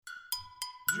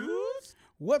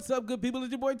What's up, good people? It's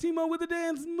your boy Timo with the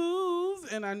dance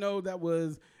moves. And I know that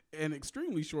was an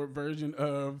extremely short version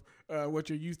of what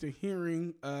you're used to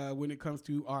hearing when it comes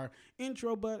to our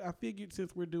intro. But I figured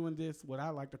since we're doing this, what I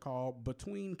like to call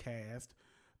between cast,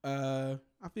 I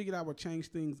figured I would change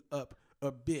things up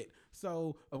a bit.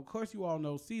 So, of course, you all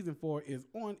know season 4 is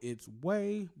on its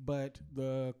way, but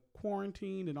the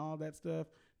quarantine and all that stuff,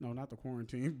 no, not the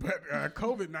quarantine, but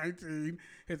COVID-19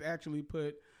 has actually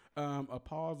put a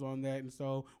pause on that. And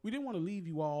so we didn't want to leave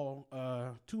you all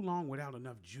too long without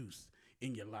enough juice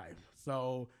in your life.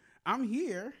 So I'm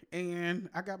here and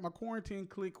I got my quarantine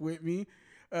clique with me.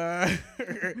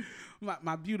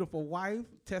 My beautiful wife,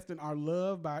 testing our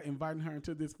love by inviting her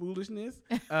into this foolishness.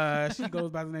 She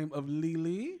goes by the name of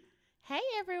Lily. Hey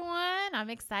everyone, I'm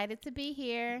excited to be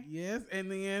here. Yes,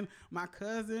 and then my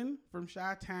cousin from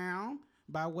Chi-Town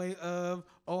by way of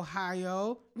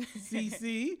Ohio,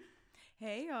 Cece.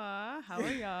 Hey y'all, how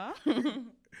are y'all?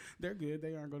 They're good.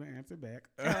 They aren't going to answer back.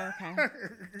 Okay,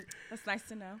 that's nice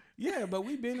to know. Yeah, but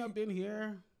we've been up in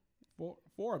here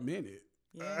for a minute.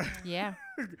 Yeah,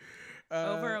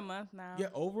 over a month now. Yeah,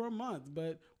 over a month,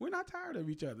 but we're not tired of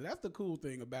each other. That's the cool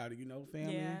thing about it, you know,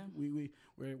 family. Yeah.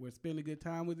 We're spending a good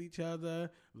time with each other,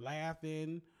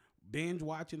 laughing, binge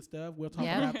watching stuff. We'll talk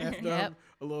about that stuff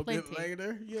a little bit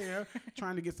later. Yeah,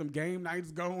 trying to get some game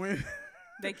nights going.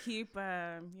 They keep,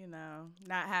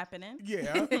 not happening.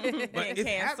 Yeah, but it's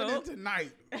happening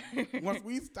tonight. Once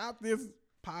we stop this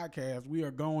podcast, we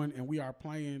are going and we are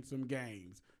playing some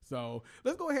games. So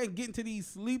let's go ahead and get into these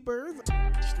sleepers.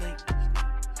 Sleep.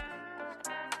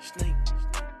 Sleep.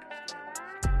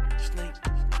 Sleep.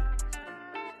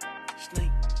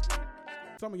 Sleep.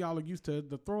 Some of y'all are used to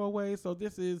the throwaway, so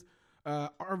this is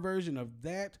our version of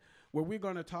that, where we're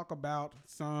going to talk about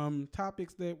some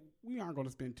topics that we aren't going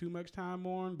to spend too much time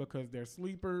on because they're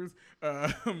sleepers,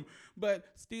 but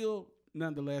still,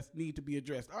 nonetheless, need to be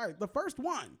addressed. All right, the first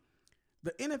one, the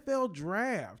NFL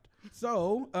draft.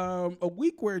 So, a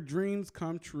week where dreams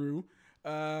come true.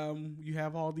 You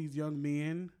have all these young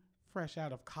men fresh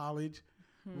out of college,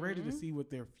 ready to see what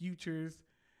their futures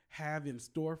have in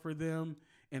store for them.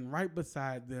 And right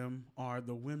beside them are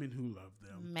the women who love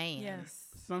them. Man. Yes.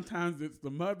 Sometimes it's the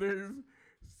mothers.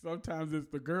 Sometimes it's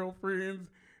the girlfriends.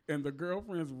 And the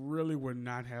girlfriends really were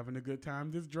not having a good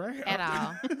time this draft. At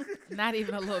all. Not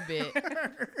even a little bit.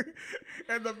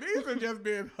 And the memes have just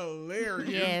been hilarious.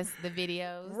 Yes, the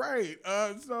videos. Right.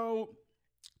 So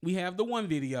we have the one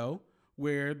video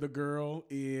where the girl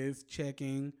is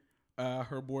checking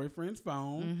her boyfriend's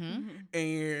phone. Mm-hmm.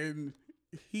 And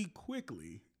he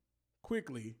quickly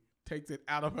takes it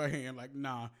out of her hand like,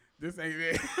 nah, this ain't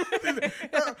it.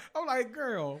 I'm like,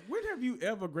 girl, when have you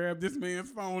ever grabbed this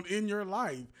man's phone in your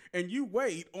life and you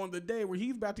wait on the day where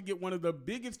he's about to get one of the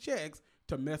biggest checks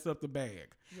to mess up the bag?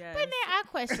 Yes. But then I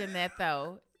question that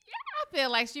though. I feel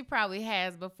like she probably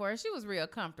has before. She was real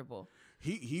comfortable.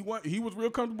 He was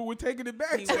real comfortable with taking it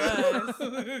back. He was.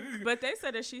 But they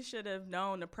said that she should have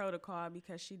known the protocol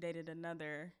because she dated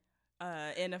another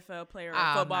NFL player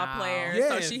or football player, yes,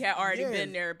 so she had already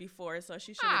been there before, so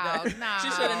she should have She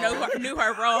should have knew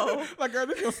her role. Like, girl,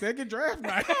 this is your second draft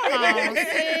night. Come on,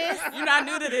 sis. You're not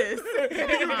new to this.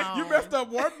 You messed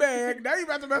up one bag, now you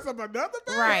about to mess up another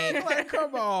bag. Right? Like,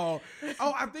 come on.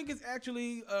 Oh, I think it's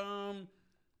actually I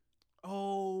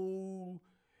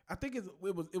think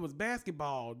it was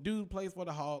basketball. Dude plays for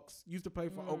the Hawks. Used to play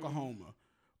for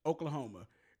Oklahoma.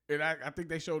 And I think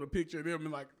they showed a picture of them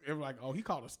and they were like, oh, he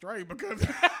called a stray because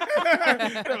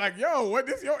they're like, yo, what,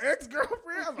 this your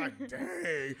ex-girlfriend? I was like,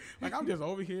 dang. Like, I'm just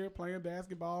over here playing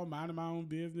basketball, minding my own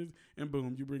business, and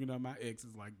boom, you bringing up my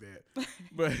exes like that.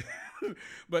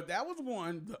 But that was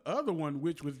one. The other one,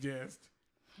 which was just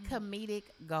comedic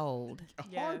gold.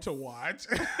 Hard to watch.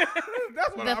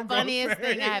 That's what I'm funniest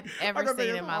gonna say. thing I've ever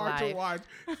seen in my life. Hard to watch.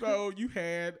 So you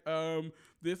had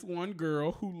this one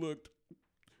girl who looked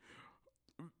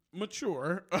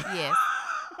mature. Yes.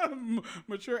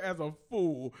 Mature as a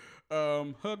fool.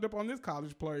 Hugged up on this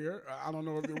college player. I don't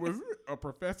know if it was a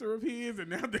professor of his,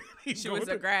 and now that she was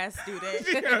a grad student.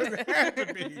 She had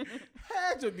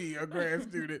to be a grad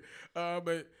student.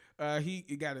 But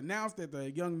it got announced that the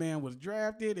young man was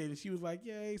drafted, and she was like,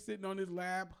 yay, sitting on his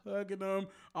lap, hugging him,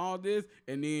 all this.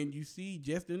 And then you see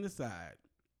just in the side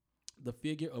the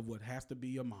figure of what has to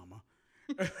be a mama.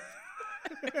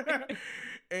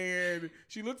 And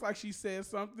she looks like she says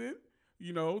something.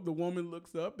 You know, the woman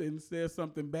looks up and says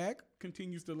something back,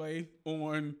 continues to lay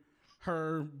on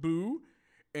her boo,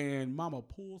 and mama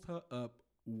pulls her up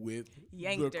with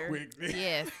Yanked the her. quickness.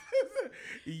 Yes.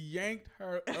 Yanked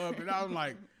her up, and I was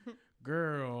like,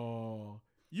 girl,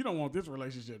 you don't want this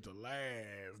relationship to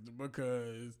last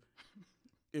because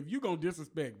if you gonna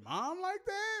disrespect mom like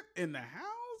that in the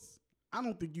house, I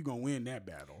don't think you gonna win that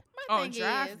battle. My On thing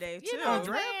draft is, day, you too. know what On I'm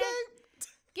draft saying? day.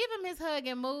 Give him his hug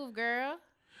and move, girl.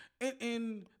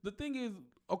 And the thing is,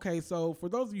 okay, so for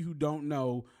those of you who don't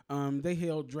know, they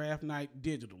held draft night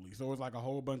digitally. So it was like a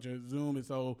whole bunch of Zoom. And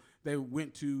so they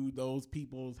went to those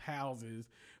people's houses,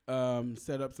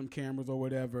 set up some cameras or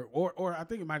whatever. Or I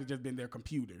think it might have just been their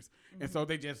computers. Mm-hmm. And so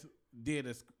they just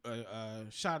did a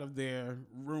shot of their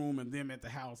room and them at the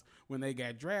house when they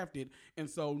got drafted. And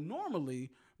so normally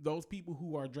those people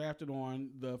who are drafted on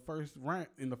the first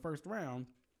round,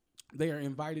 they are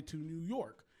invited to New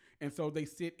York. And so they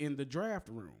sit in the draft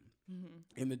room. Mm-hmm.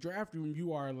 In the draft room,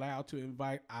 you are allowed to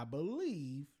invite, I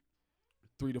believe,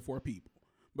 3 to 4 people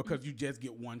because you just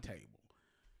get one table.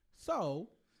 So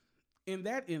in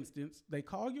that instance, they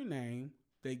call your name,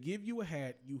 they give you a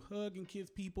hat, you hug and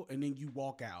kiss people, and then you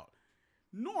walk out.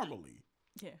 Normally,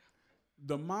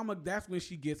 the mama, that's when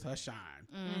she gets her shine.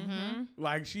 Mm-hmm.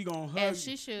 Like she gonna hug. As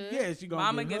she should. Yeah, she gonna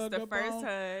Mama get gets hugged the up first on.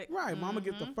 hug. Right, mama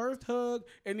gets the first hug,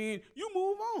 and then you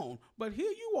move on. But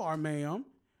here you are, ma'am,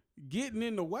 getting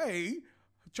in the way,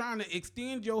 trying to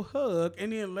extend your hug,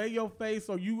 and then lay your face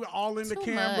so you all in the Too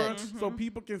camera, much. so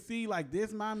people can see like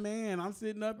this, my man. I'm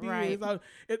sitting up here. Right.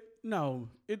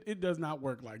 It does not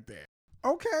work like that.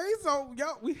 Okay, so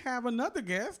we have another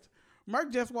guest.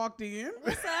 Mark just walked in.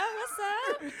 What's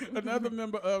up? Another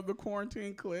member of the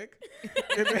quarantine clique.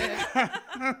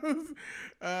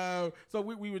 So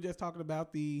we were just talking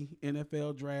about the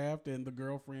NFL draft and the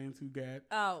girlfriends who got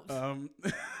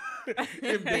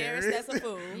embarrassed. As a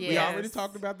fool. We already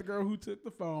talked about the girl who took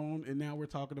the phone, and now we're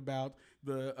talking about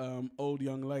the old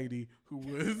young lady who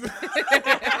was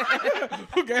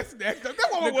who got snatched up. That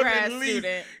woman was grad at least,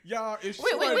 student. y'all. If she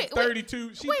Wait, was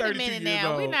 32, she's Wait 32 a minute years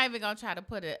now. old. We're not even going to try to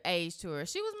put an age to her.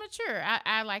 She was mature.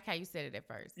 I like how you said it at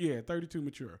first. Yeah, 32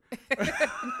 mature.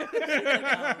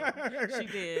 She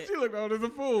did. She looked old as a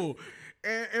fool.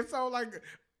 And so, like,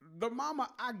 the mama,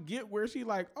 I get where she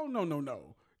like, oh,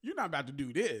 no. You're not about to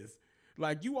do this.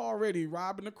 Like, you already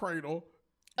robbing the cradle,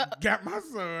 got my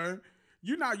son.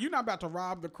 You're not about to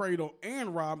rob the cradle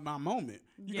and rob my moment.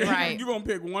 Right. You're going to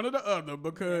pick one or the other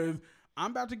because I'm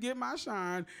about to get my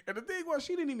shine. And the thing was,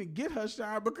 she didn't even get her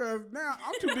shine because now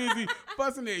I'm too busy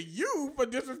fussing at you for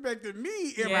disrespecting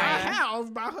me in my house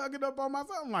by hugging up on my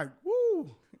son. I'm like,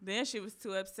 woo. Then she was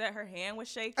too upset. Her hand was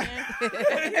shaking.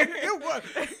 It was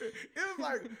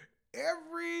like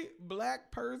every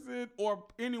black person or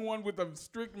anyone with a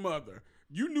strict mother,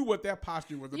 you knew what that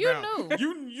posture was about.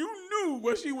 You knew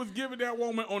what she was giving that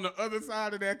woman on the other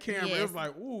side of that camera. Yes. It was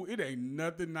like, ooh, it ain't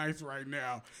nothing nice right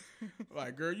now.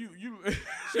 Like, girl, you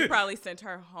She probably sent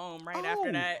her home right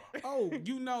after that. Oh,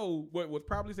 you know what was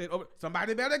probably said? Oh,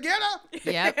 somebody better get her.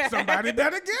 Yep. Somebody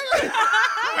better get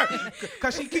her.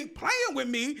 Because she keep playing with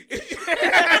me.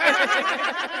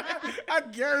 I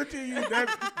guarantee you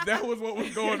that was what was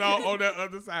going on that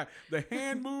other side. The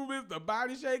hand movements, the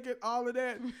body shaking, all of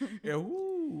that. And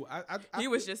woo, He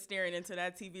was just staring into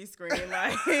that TV screen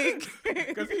like.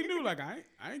 because he knew, like, I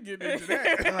ain't getting into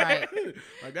that. Right.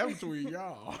 Like, that was between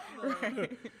y'all. Right.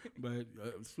 But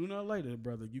sooner or later,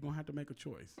 brother, you're going to have to make a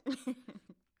choice.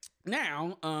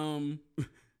 Now,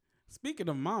 speaking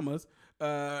of mamas,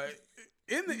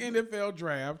 in the NFL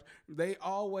draft, they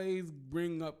always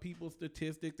bring up people's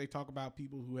statistics. They talk about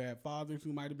people who had fathers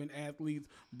who might have been athletes,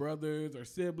 brothers or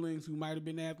siblings who might have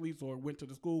been athletes or went to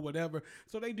the school, whatever.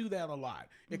 So they do that a lot.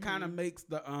 It kind of makes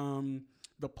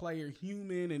the player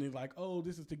human, and it's like, oh,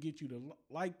 this is to get you to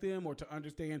like them or to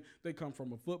understand they come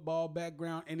from a football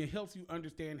background, and it helps you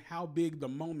understand how big the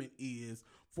moment is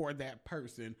for that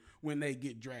person when they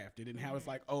get drafted, and how it's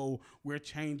like, oh, we're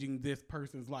changing this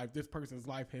person's life. This person's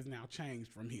life has now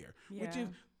changed from here, which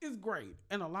is great,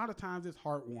 and a lot of times it's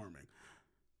heartwarming.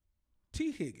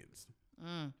 T. Higgins.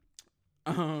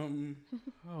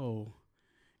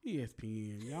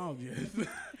 ESPN, y'all just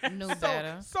Knew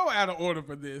better. so out of order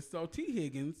for this. So T.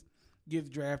 Higgins gets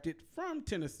drafted from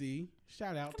Tennessee.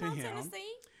 Shout out to him.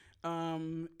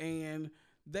 Tennessee. And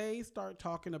they start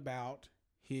talking about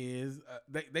his.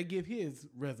 They give his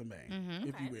resume,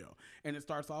 if you will, and it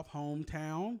starts off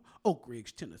hometown, Oak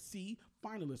Ridge, Tennessee.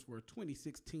 Finalist for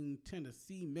 2016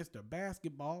 Tennessee Mr.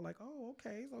 Basketball. Like, oh,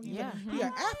 okay, so he's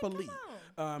an athlete.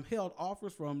 Held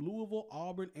offers from Louisville,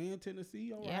 Auburn, and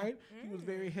Tennessee. All right, he was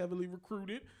very heavily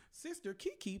recruited. Sister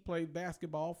Kiki played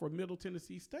basketball for Middle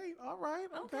Tennessee State. All right,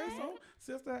 okay. So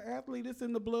sister athlete is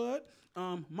in the blood.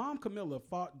 Mom Camilla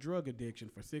fought drug addiction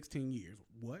for 16 years.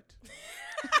 What?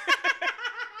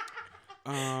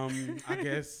 I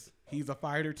guess he's a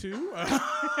fighter too.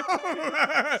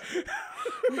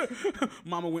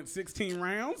 Mama went 16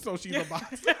 rounds, so she's a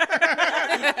boxer.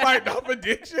 Fighting off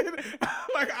addiction.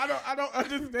 Like, I don't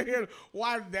understand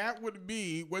why that would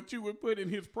be what you would put in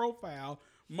his profile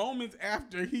moments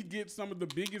after he gets some of the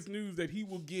biggest news that he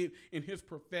will get in his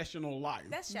professional life.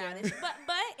 That's childish.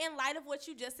 But in light of what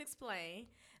you just explained,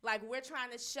 like, we're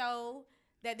trying to show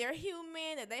that they're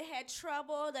human, that they had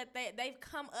trouble, that they've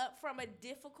come up from a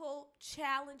difficult,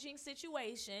 challenging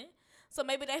situation. So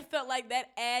maybe they felt like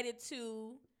that added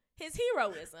to his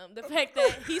heroism. The fact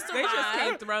that he survived. They just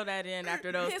can't throw that in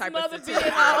after those His type mother of being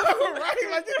situations. Right?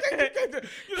 Like,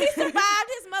 He survived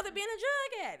his mother being a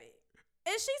drug addict.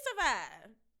 And she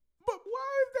survived.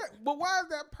 But why is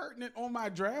that pertinent on my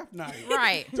draft night?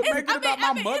 Right. To make it about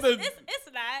my mother.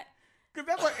 It's not. Because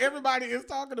that's what everybody is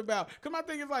talking about. Because my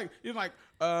thing is like,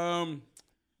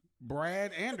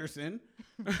 Brad Anderson,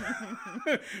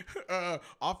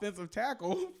 offensive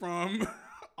tackle from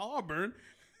Auburn.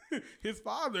 His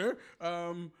father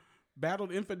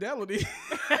battled infidelity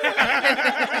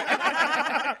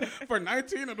for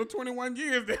 19 of the 21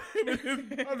 years that him and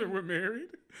his mother were married.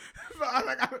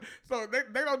 So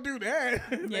they don't do that.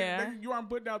 Yeah. You aren't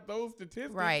putting out those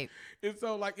statistics. Right. And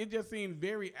so, like, it just seemed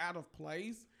very out of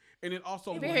place. And it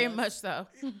also Very much so.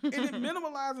 and it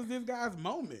minimalizes this guy's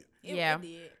moment. It Yeah. really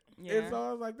did. Yeah. And so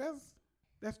I was like,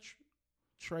 that's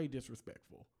Trey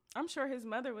disrespectful. I'm sure his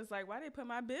mother was like, why they put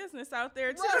my business out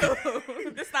there too?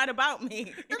 It's not about me.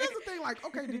 And that's the thing, like,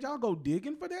 okay, did y'all go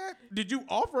digging for that? Did you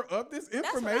offer up this what I'm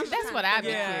information? That's what I'd be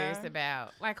Yeah. curious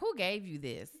about. Like, who gave you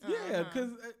this? Yeah,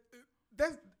 because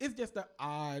it's just an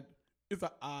odd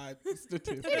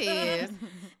statistic. It is. And,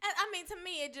 I mean, to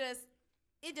me,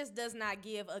 it just does not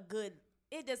give a good.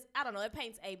 It just, I don't know. It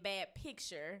paints a bad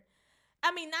picture.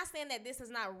 I mean, not saying that this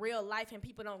is not real life and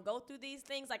people don't go through these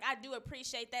things. Like, I do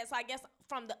appreciate that. So I guess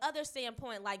from the other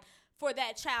standpoint, like, for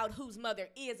that child whose mother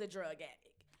is a drug addict.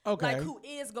 Okay. Like, who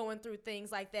is going through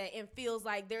things like that and feels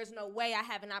like there's no way I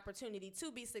have an opportunity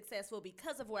to be successful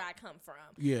because of where I come from.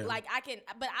 Yeah. Like,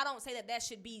 but I don't say that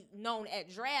should be known at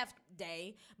draft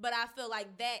day, but I feel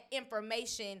like that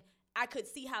information, I could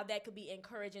see how that could be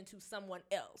encouraging to someone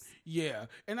else. Yeah.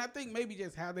 And I think maybe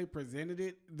just how they presented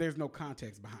it, there's no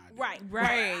context behind it. Right.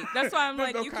 Right. That's why I'm There's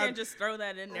like, no you con- can't just throw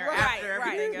that in there Right, after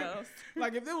right. everything else.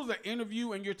 Like, if it was an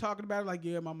interview and you're talking about it, like,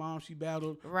 yeah, my mom, she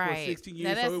battled Right. for 16 Now, years,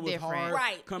 so that's it was different. hard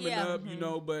Right, coming yeah. up, you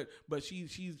know, but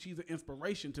she's an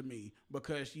inspiration to me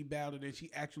because she battled and she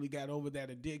actually got over that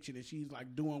addiction and she's,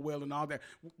 like, doing well and all that.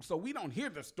 So we don't hear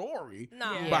the story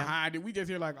No. Yeah. behind it. We just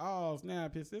hear, like, oh,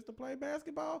 snap, his sister played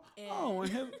basketball? Yeah. Oh, and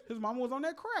his mama was on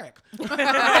that crack.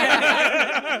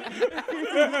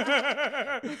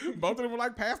 Both of them were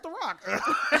like, pass the rock. Oh,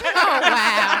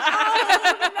 wow.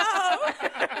 No.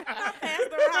 Not past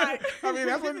the rock. I mean,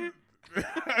 that's what.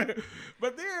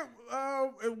 But then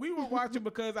we were watching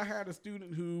because I had a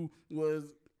student who was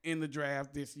in the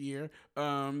draft this year,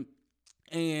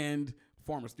 and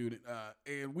former student,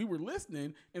 and we were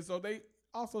listening, and so they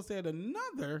also said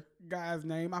another guy's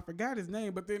name. I forgot his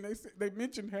name, but then they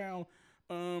mentioned how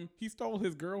he stole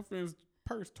his girlfriend's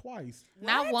purse twice.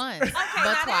 Not once, Okay, but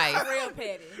now twice. that's real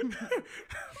petty.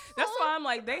 That's why I'm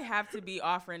like, they have to be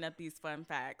offering up these fun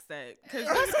facts cause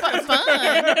That's fun.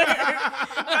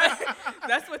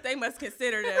 that's what they must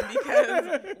consider them,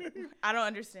 because I don't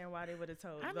understand why they would have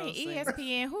told I those mean, things.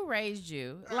 ESPN, who raised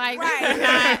you? Like,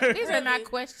 Right. these are not Really.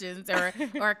 questions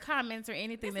or comments or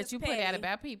anything This that is you put out petty.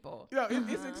 about people. Yeah,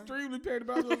 it's extremely petty,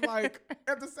 but I was like,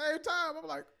 at the same time, I'm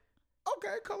like,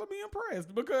 okay, color me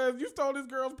impressed because you stole this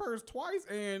girl's purse twice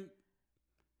and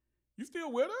you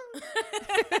still with her?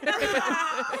 Okay,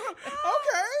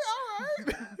 all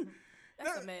right.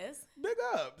 That's a mess. Big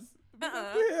ups.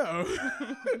 Uh-uh.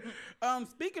 Yeah.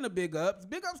 Speaking of big ups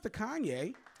to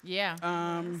Kanye. Yeah.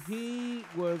 He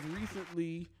was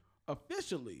recently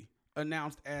officially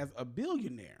announced as a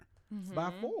billionaire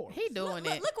by Forbes. He doing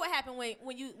it. Look what happened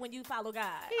when you follow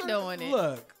God. He doing it.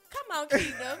 Look, Come on,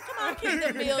 Kingdom. Come on,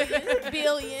 Kingdom.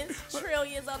 Billions,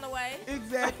 trillions on the way.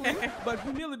 exactly. But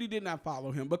humility did not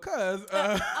follow him because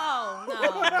Oh,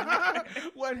 no.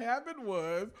 what happened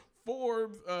was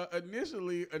Forbes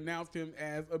initially announced him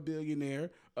as a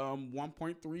billionaire,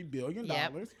 $1.3 billion.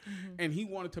 Yep. And he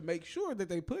wanted to make sure that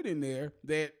they put in there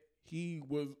that he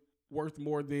was worth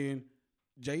more than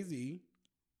Jay-Z,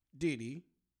 Diddy,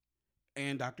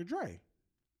 and Dr. Dre.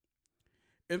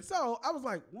 And so I was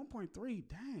like, 1.3,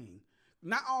 dang.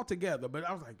 Not all together, but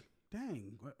I was like,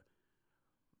 dang, what?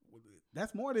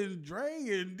 That's more than Dre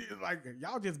and like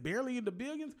y'all just barely in the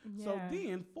billions. So Yeah.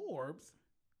 then Forbes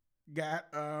got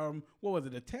what was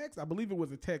it, a text? I believe it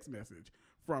was a text message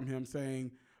from him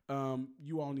saying,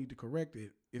 you all need to correct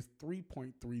it. is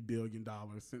 $3.3 billion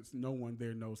since no one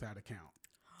there knows how to count.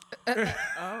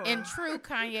 In true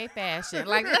Kanye fashion.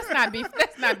 Like, let's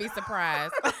not be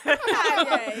surprised.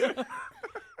 Kanye.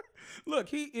 Look,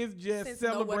 he is just Since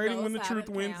no one celebrating knows when the how to truth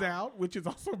wins count. out, which is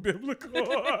also biblical. That's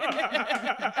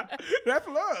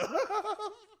love.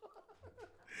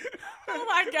 Oh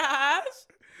my gosh.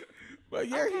 But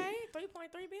yeah, Okay, 3.3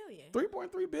 billion.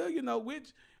 3.3 billion though,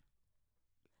 which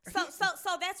So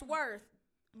that's worth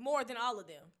more than all of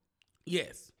them.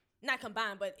 yes, Not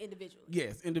combined, but individually.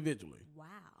 yes, individually Wow.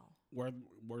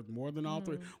 worth more than all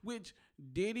three. Which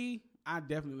Diddy, I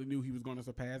definitely knew he was going to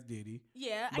surpass Diddy.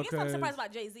 Yeah, I guess I'm Because- surprised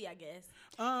about Jay-Z, I guess.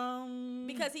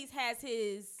 Because he has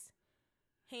his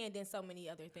hand in so many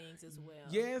other things as well.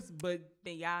 yes, but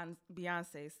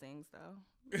Beyonce sings though.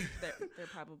 they're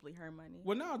probably her money.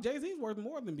 well, no, Jay-Z's worth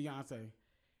more than Beyonce.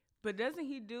 But doesn't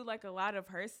he do like a lot of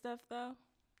her stuff though?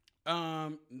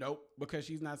 Nope, because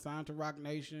she's not signed to Rock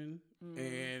Nation,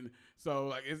 and so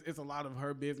like it's a lot of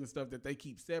her business stuff that they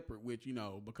keep separate, which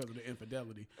because of the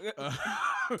infidelity.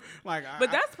 Like,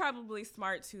 But that's probably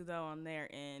smart too though on their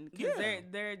end because Yeah.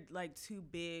 they're like too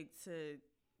big to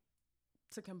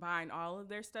combine all of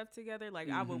their stuff together. Like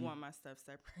I would want my stuff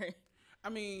separate. I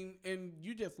mean, and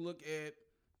you just look at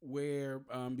where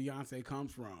Beyonce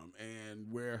comes from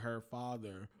and where her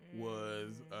father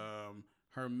was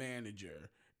her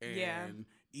manager. And Yeah.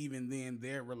 even then,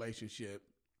 their relationship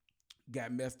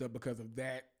got messed up because of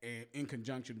that, and in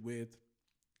conjunction with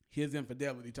his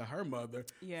infidelity to her mother.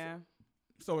 Yeah.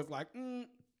 So it's like,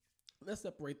 let's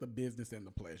separate the business and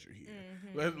the pleasure here.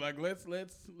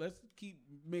 Let's keep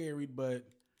married, but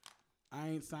I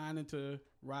ain't signing to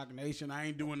Rock Nation. I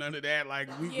ain't doing none of that. Like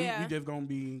we just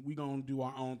gonna do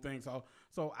our own thing.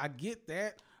 So I get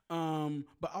that.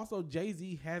 But also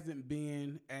Jay-Z hasn't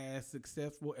been as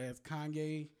successful as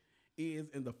Kanye is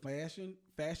in the fashion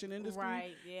industry.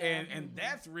 Right, yeah. And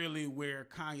that's really where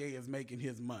Kanye is making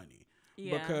his money.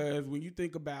 Yeah. Because when you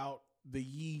think about the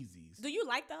Yeezys, Do you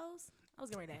like those? I was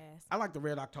getting ready to ask. I like the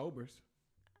Red Octobers.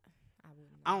 I wouldn't.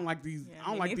 I don't like these. Yeah, I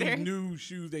don't me like neither. these new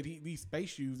shoes these space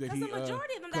shoes that Because he the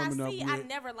majority of them that coming I up see, I with.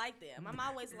 never like them. I'm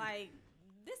always like,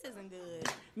 this isn't good.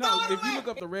 No, if you look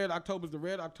up the Red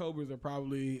Octobers are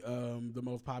probably the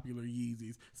most popular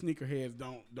Yeezys. Sneakerheads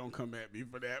don't come at me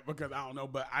for that because I don't know,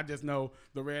 but I just know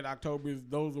the Red Octobers.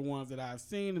 Those are ones that I've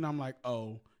seen, and I'm like,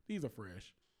 oh, these are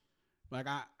fresh. Like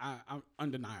I'm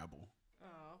undeniable.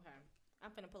 Oh, okay. I'm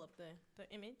finna pull up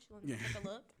the image. Let Yeah. me take a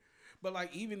look. But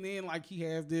like even then, like he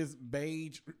has this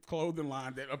beige clothing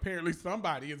line that apparently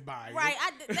somebody is buying. Right.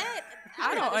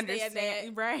 I don't understand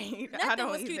understand. Right. that. Nothing I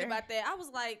don't was cute either. about that. I was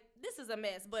like, this is a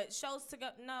mess. But shows to go.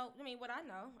 No, I mean, what I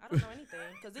know, I don't know anything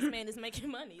because this man is making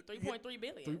money, 3.3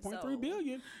 billion. 3.3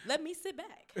 billion. Let me sit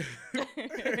back.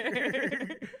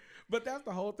 But that's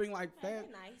the whole thing. Like They're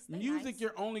that nice. They're music, nice.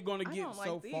 you're only going to I get don't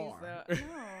so like these, far. though. No,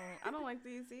 I don't like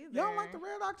these either. Y'all don't like the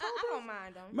Red October? I don't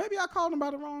mind them. Maybe I called them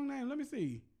by the wrong name. Let me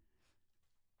see.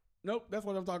 Nope, that's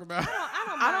what I'm talking about. I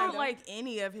don't mind I don't them. like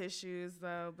any of his shoes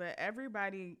though, but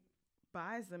everybody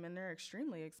buys them and they're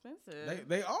extremely expensive.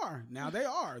 They are. Now they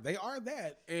are. They are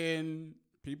that. And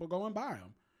people go and buy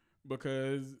them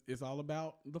because it's all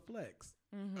about the flex.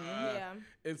 Yeah.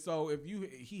 And so if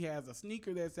he has a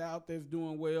sneaker that's out that's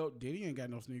doing well, Diddy ain't got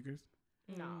no sneakers.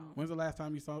 No. When's the last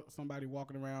time you saw somebody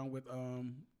walking around with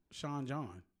Sean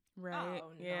John? Right.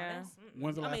 Oh, no, yeah. that's-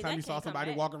 When's the I last mean, time that you saw can't come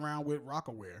somebody back. walking around with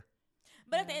Rockaware?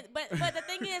 But but the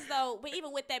thing is though, but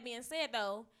even with that being said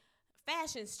though,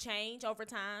 fashions change over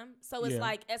time. So it's Yeah.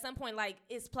 like at some point like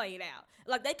it's played out.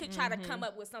 Like they could try to come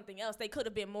up with something else. They could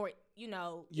have been more, Yeah.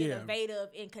 innovative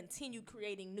and continue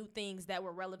creating new things that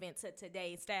were relevant to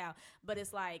today's style. But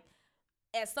it's like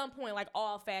at some point like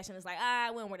all fashion is like,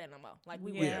 we don't wear that no more. Like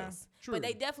we wear Yeah. this. True. But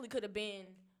they definitely could have been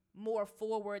more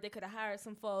forward. They could have hired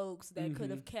some folks that could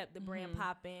have kept the brand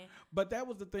popping. But that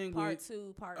was the thing Part with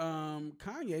two, part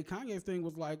Kanye. Kanye's thing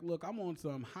was like, look, I'm on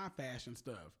some high fashion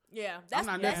stuff. yeah. I'm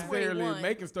not that's where he necessarily won.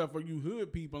 making stuff for you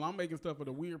hood people. I'm making stuff for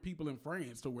the weird people in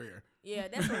France to wear. Yeah,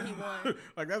 that's where he won.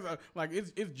 Like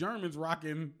it's Germans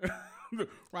rocking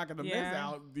rocking the mess Yeah.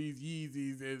 out these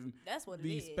Yeezys and That's what it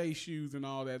these is. space shoes and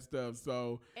all that stuff.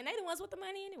 So And they the ones with the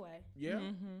money anyway. yeah,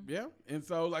 yeah. And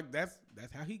so like that's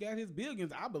how he got his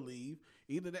billions, I believe.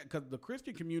 Either that because the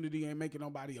Christian community ain't making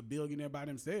nobody a billionaire by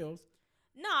themselves.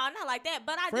 No, not like that.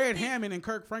 But I Fred do think, Hammond and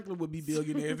Kirk Franklin would be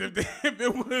billionaires if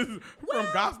it was from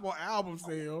gospel album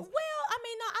sales. Well, I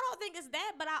mean, no, I don't think it's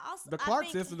that. But I also The I Clark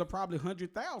think, sisters are probably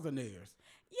 100,000 theirs.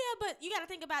 Yeah, but you got to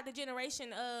think about the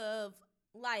generation of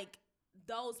like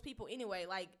those people anyway.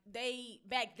 Like they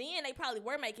back then, they probably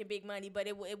were making big money, but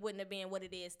it wouldn't have been what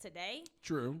it is today.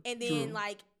 True. And then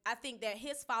like I think that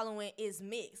his following is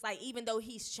mixed. Like even though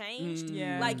he's changed,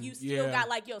 Yeah. like you still got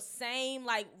like your same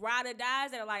like ride or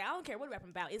dies that are like, I don't care what rapping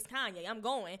about. It's Kanye. I'm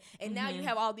going. And now you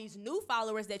have all these new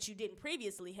followers that you didn't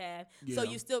previously have. So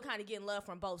you still kind of getting love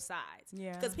from both sides.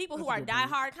 Yeah. Because people who are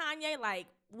diehard Kanye, like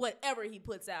whatever he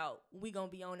puts out, we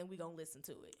gonna be on and we gonna listen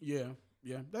to it.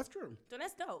 Yeah, that's true. So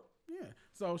that's dope. Yeah.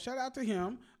 So shout out to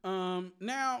him.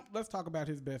 Now let's talk about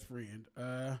his best friend.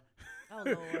 Oh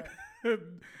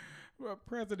Lord. Well,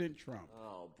 President Trump.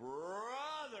 Oh,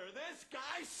 brother, this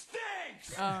guy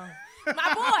stinks!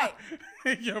 My boy.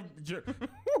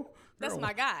 Whew, That's girl.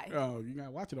 my guy. Oh, you gotta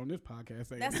watch it on this podcast.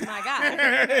 That's my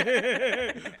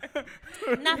guy.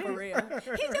 Not for real.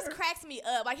 He just cracks me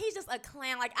up. Like he's just a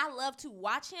clown. Like I love to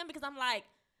watch him because I'm like,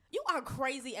 you are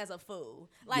crazy as a fool.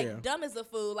 Like dumb as a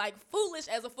fool. Like foolish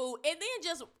as a fool. And then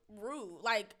just rude.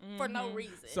 Like for no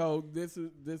reason. So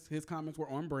his comments were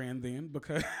on brand then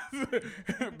because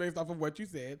based off of what you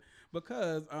said,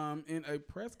 because in a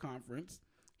press conference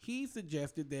he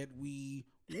suggested that we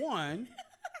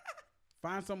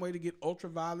find some way to get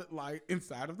ultraviolet light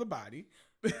inside of the body.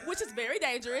 Which is very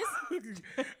dangerous.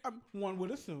 One would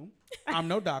assume. I'm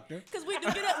no doctor. Because we do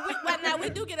get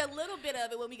a little bit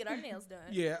of it when we get our nails done.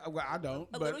 Yeah, well, I don't.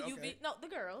 A but little UV. okay. No, the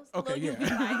girls. Okay, a little yeah.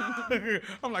 UV light.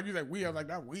 I'm like, you said we. I'm like,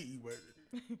 not we, but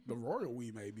the royal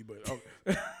we maybe. But okay.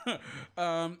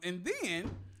 And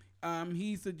then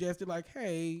he suggested like,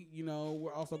 hey,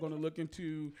 we're also going to look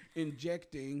into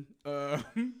injecting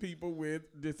people with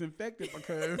disinfectant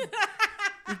because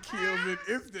it kills it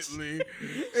instantly.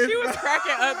 She was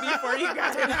cracking up before you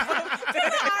got to I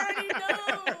already know.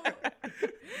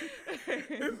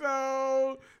 And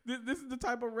so this is the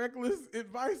type of reckless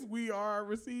advice we are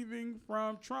receiving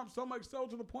from Trump, so much so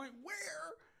to the point where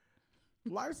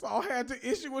Lysol had to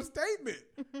issue a statement.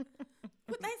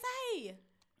 What they say?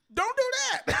 Don't do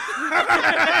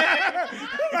that.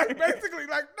 Like basically,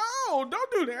 like, no,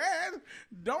 don't do that.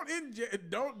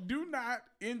 Do not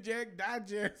inject,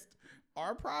 digest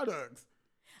our products.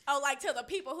 Oh, like to the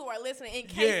people who are listening, in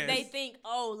case they think,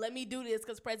 oh, let me do this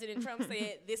because President Trump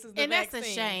said this is the and vaccine.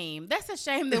 that's a shame. That's a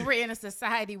shame that we're in a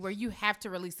society where you have to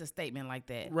release a statement like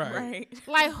that. Right.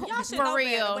 Like, Y'all should for know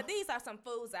real. better, but these are some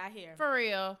fools out here. For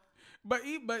real. But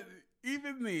even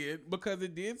then, because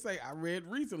it did say, I read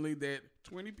recently that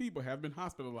 20 people have been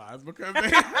hospitalized because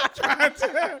they have tried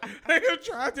to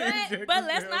inject But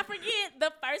let's themselves. not forget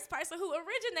the first person who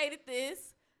originated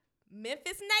this,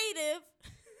 Memphis native.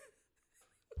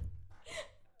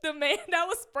 The man that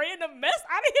was spraying the mess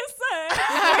out of his son.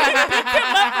 He picked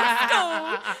him up from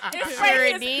school and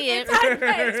sprayed his did. entire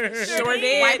face. Sure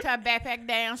did. Wiped her backpack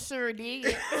down. Sure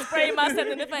did. Sprayed my son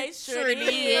in the face. Sure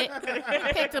did.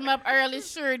 Picked him up early.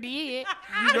 Sure did.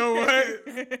 You know what?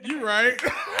 You right.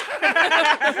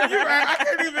 You right. I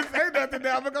can't even say nothing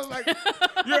now because like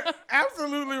you're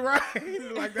absolutely right.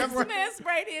 Like that's This what man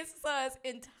sprayed his son's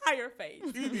entire face.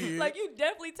 he did. Like you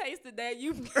definitely tasted that.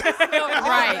 You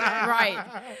Right.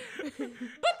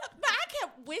 But I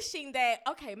kept wishing that,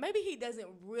 okay, maybe he doesn't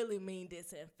really mean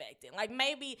disinfectant. Like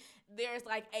maybe there's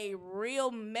like a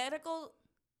real medical,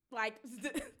 like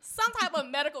some type of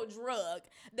medical drug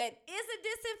that is a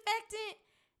disinfectant,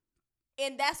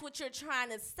 and that's what you're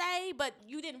trying to say, but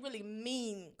you didn't really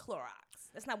mean Clorox.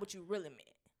 That's not what you really meant.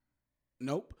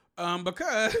 Nope.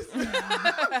 Because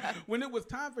when it was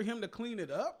time for him to clean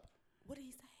it up, What did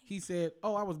he say? he said,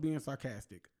 "Oh, I was being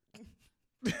sarcastic."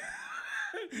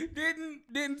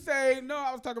 Didn't say no.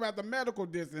 I was talking about the medical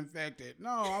disinfectant. No,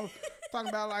 I was talking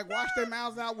about like wash their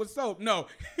mouths out with soap. No,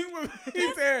 he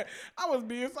said I was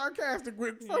being sarcastic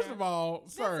with. First of all,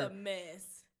 sir, That's a mess.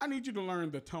 I need you to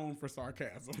learn the tone for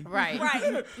sarcasm. Right.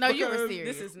 Right. No, you were Because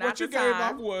serious. This is not What you the gave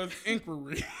time. off was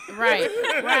inquiry. Right.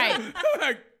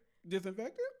 Like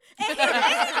disinfectant. And he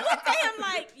looked at him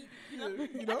like, You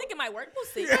I know? think it might work. We'll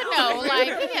see. No,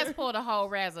 like he has pulled a whole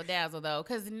razzle dazzle though,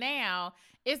 because now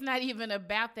it's not even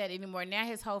about that anymore. Now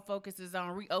his whole focus is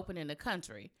on reopening the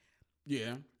country.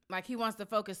 Yeah. Like he wants to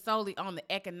focus solely on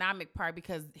the economic part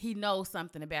because he knows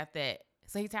something about that.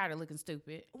 So he's tired of looking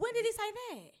stupid. When did he say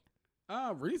that?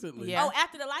 Recently. Yeah. Oh,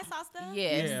 after the Lysol stuff?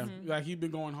 Yes. Yeah, like he's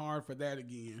been going hard for that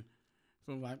again.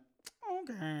 So I'm like,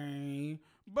 okay,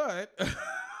 but He's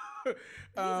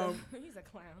a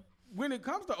clown. when it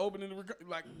comes to opening,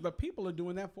 like the people are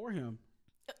doing that for him.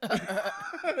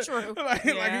 True. like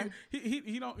Yeah.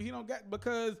 he don't get,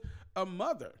 because a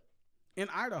mother in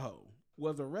Idaho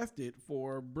was arrested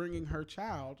for bringing her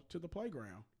child to the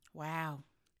playground. Wow.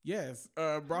 Yes,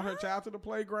 brought her child to the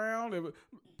playground.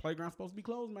 Playground's supposed to be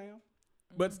closed, ma'am.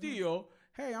 But still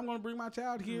hey, I'm going to bring my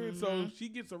child here. And so she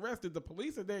gets arrested. The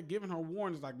police are there giving her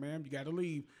warnings like, ma'am, you got to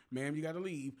leave. Ma'am, you got to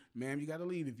leave. Ma'am, you got to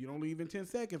leave. If you don't leave in 10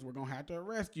 seconds, we're going to have to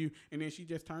arrest you. And then she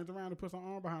just turns around and puts her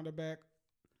arm behind her back.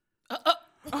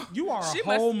 You are a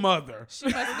whole mother. She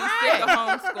must be sick of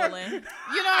homeschooling.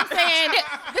 You know what I'm saying?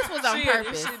 This was on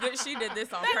purpose. She did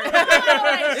this on purpose.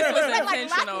 This was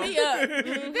intentional. Lock me up.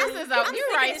 This is a, you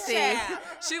right, sis.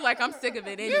 She like, I'm sick of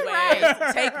it anyway.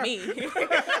 right. Take me.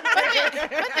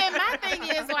 But then my thing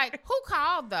is like, who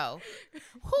called though?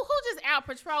 Who just out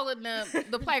patrolling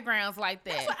the playgrounds like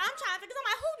that? That's what I'm trying to think. I'm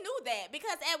like, who knew that?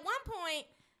 Because at one point,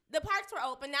 the parks were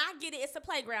open. Now I get it; it's a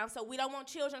playground, so we don't want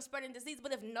children spreading disease.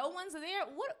 But if no one's there,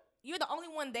 what? You're the only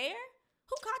one there.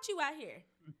 Who caught you out here?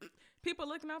 People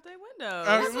looking out their windows.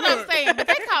 That's what I'm saying. But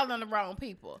they calling the wrong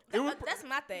people. That's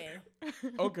my thing.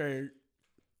 Okay.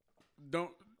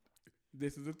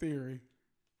 This is a theory.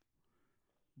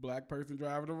 Black person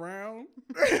driving around.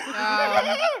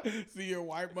 See your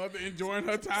white mother enjoying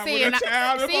her time with her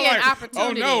child. See an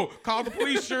opportunity. Oh no, call the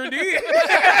police. Sure did.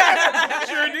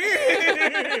 Sure did.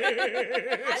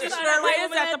 She sure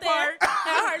is at the park.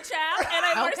 And her child. And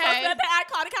they were supposed to I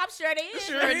called the cops. Sure did.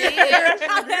 Sure did.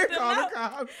 Call the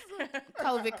cops.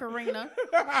 COVID Karina.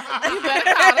 You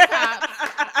better call the cops.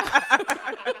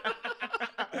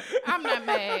 I'm not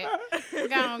mad.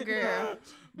 Go on, girl.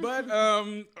 But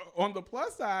on the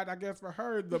plus side, I guess for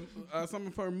her, some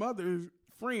of her mother's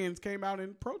friends came out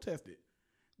and protested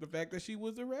the fact that she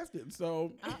was arrested.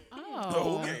 So,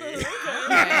 okay.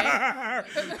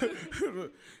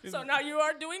 So now you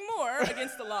are doing more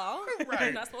against the law. Right.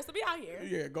 You're not supposed to be out here.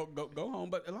 Yeah, go home.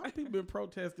 But a lot of people been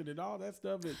protesting and all that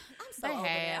stuff. And I'm so They over that.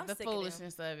 have I'm the sick of them.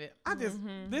 foolishness of it. I just,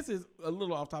 this is a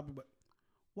little off topic, but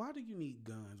why do you need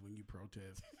guns when you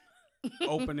protest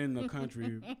opening the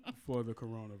country for the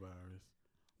coronavirus?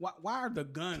 Why are the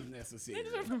guns necessary?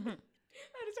 That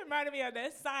just reminded me of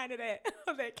that sign of that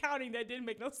counting that didn't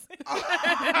make no sense.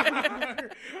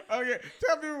 Okay,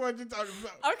 tell me what you're talking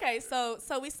about. Okay, so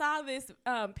we saw this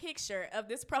picture of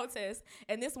this protest,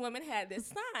 and this woman had this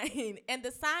sign, and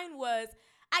the sign was,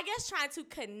 I guess, trying to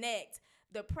connect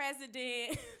the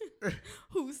president,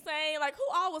 Hussein, like who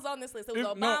all was on this list? It was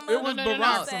Obama. No, it was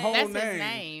Barack's whole That's his name.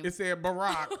 name. It said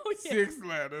Barack, 6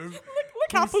 letters.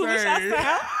 Look how foolish I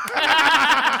sound.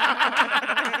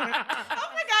 Oh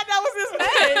my God, that was his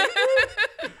name.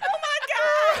 Oh my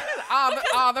God.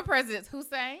 All the presidents.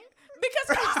 Hussein? Because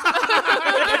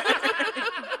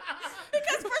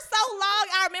for so long,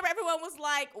 I remember everyone was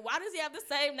like, why does he have the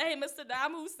same name as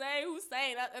Saddam Hussein?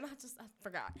 And I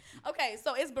forgot. Okay,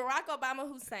 so it's Barack Obama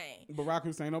Hussein. Barack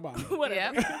Hussein Obama.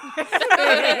 Whatever.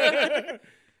 Yep.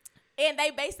 And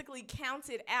they basically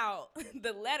counted out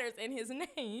the letters in his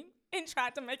name and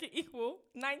tried to make it equal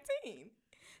 19.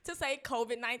 To say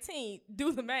COVID-19,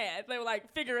 do the math. They were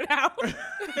like, figure it out. Which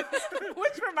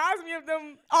reminds me of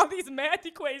them, all these math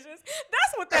equations.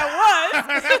 That's what that was.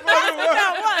 That's what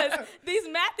that was. These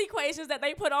math equations that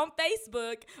they put on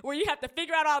Facebook where you have to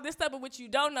figure out all this stuff, but what you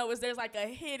don't know is there's like a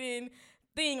hidden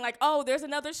thing, like, oh, there's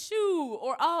another shoe,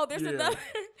 or oh, there's another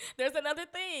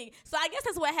thing. So I guess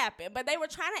that's what happened. But they were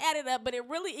trying to add it up, but it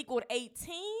really equaled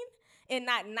 18. And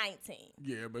not 19.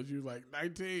 Yeah, but you was like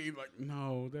 19. Like,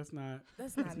 no, that's not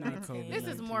 19. This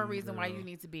is more reason why you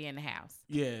need to be in the house.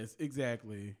 Yes,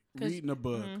 exactly. Reading a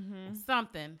book,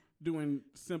 Something. doing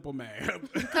simple math.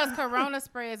 Because corona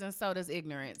spreads and so does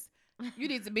ignorance. You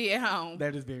need to be at home.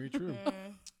 That is very true.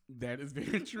 That is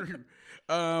very true.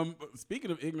 Speaking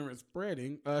of ignorance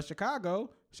spreading,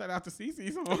 Chicago, shout out to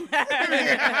Cece's home.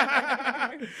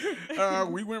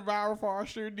 We went viral for our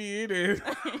Sure Did. And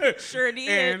Sure did.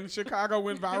 And Chicago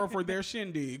went viral for their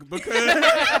shindig because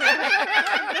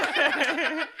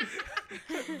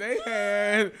they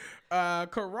had a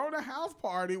Corona house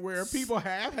party where people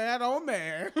have had on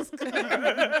masks.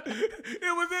 It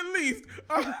was at least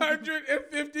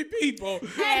 150 people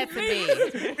Had to be.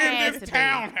 in Had this to be.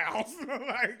 townhouse.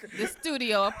 Like, The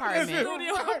studio apartment.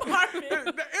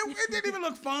 it didn't even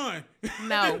look fun.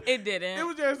 No. It didn't. It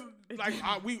was just like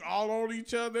we all on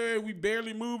each other, we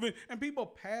barely moving, and people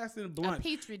passing blunts.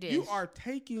 Petri dish. You are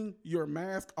taking your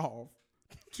mask off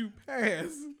to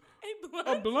pass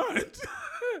a blunt.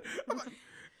 I'm like,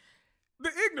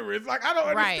 the ignorance, like I don't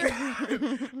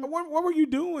understand. What were you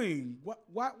doing?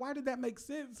 Why did that make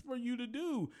sense for you to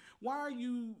do? Why are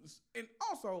you? And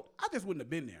also, I just wouldn't have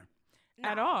been there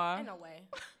At all. In no way.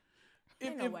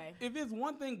 If it's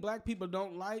one thing black people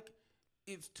don't like,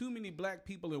 it's too many black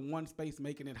people in one space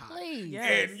making it hot. Please.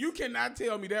 Yes. And you cannot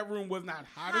tell me that room was not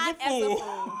hot, Hot as a as a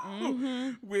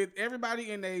fool. With everybody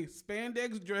in their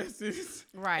spandex dresses.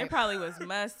 Right. It probably was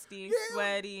musty, Yeah.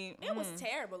 sweaty. It was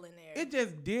terrible in there. It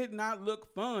just did not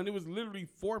look fun. It was literally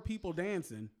 4 people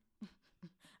dancing.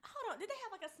 Hold on. Did they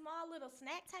have like a small little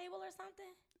snack table or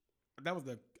something? That was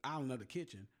the island of the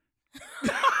kitchen. Was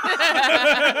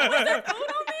there food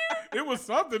on there? It was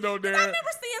something on there. I remember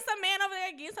seeing some man over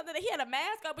there getting something that he had a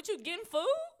mask on, but you getting food?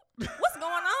 What's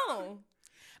going on?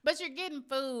 But you're getting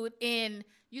food in,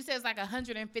 you said it's like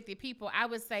 150 people. I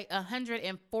would say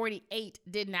 148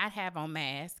 did not have on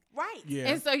masks. Right. Yeah.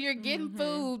 And so you're getting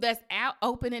food that's out,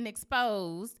 open and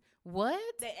exposed. What?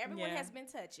 That everyone Yeah. has been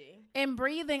touching. And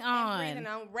breathing on. And breathing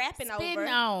on, rapping Spitting over.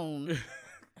 on.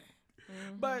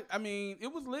 But I mean,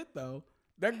 it was lit though.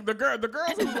 The girls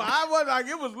who I was like,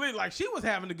 it was lit. Like she was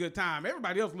having a good time.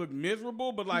 Everybody else looked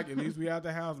miserable, but like at least we out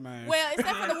the house, man. Well,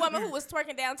 except for the woman who was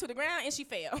twerking down to the ground and she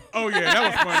fell. Oh yeah,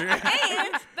 that was funny.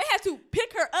 And they had to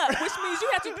pick her up, which means you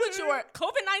have to put your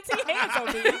COVID-19 hands on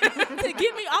me to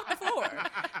get me off the floor.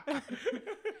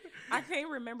 I can't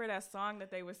remember that song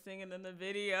that they were singing in the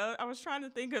video. I was trying to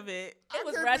think of it. It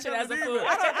was can't ratchet think of as a it fool. either.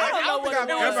 I don't know what think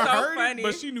it I've was. ever So heard funny. it,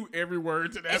 but she knew every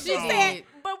word to that And she song. said,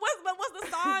 But what's the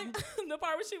song? The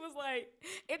part where she was like,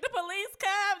 "If the police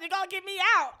come, you're gonna get me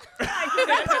out." Like, is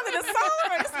that probably the song,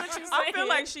 or is what you saying? I feel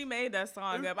like she made that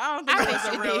song up. I don't think I it think was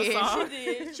a she real did. song. She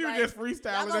did. She was Like, just y'all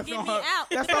freestyling. gonna That's get on me her. out.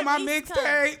 That's If on my the police come.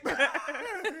 mixtape.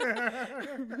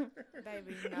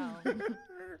 Baby, no.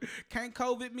 Can't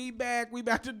COVID me back. We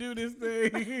about to do this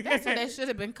thing. that's what they should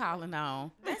have been calling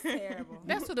on. That's terrible.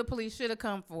 That's what the police should have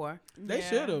come for. They Yeah.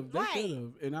 should have. They Right. should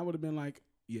have. And I would have been like,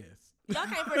 yes. Y'all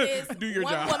came for this Do your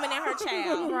one job. woman and her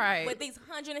child, Right. with these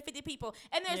 150 people,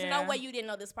 and there's Yeah. no way you didn't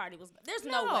know this party was. There's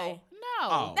no way. No.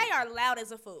 Oh. They are loud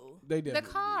as a fool. They The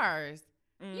definitely cars.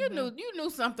 You knew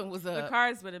something was The up.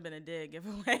 cars would have been a dead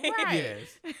giveaway. did. Right.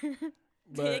 Yes.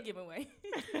 Dead But giveaway.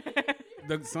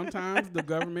 sometimes the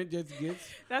government just gets.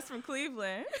 That's from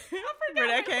Cleveland. I forgot where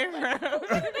that came from.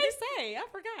 What did they say? I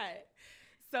forgot.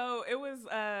 So it was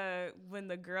when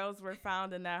the girls were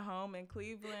found in that home in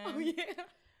Cleveland. Oh yeah.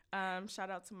 Shout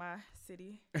out to my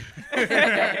city.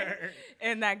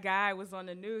 And that guy was on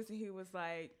the news and he was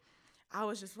like, I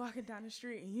was just walking down the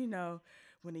street and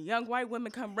when a young white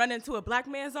woman come run into a black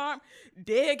man's arm,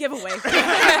 dead giveaway. Dead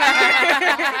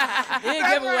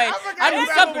giveaway. I knew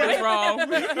something was wrong. To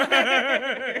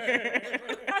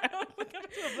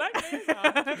a black man's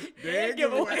arm. Dead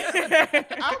giveaway.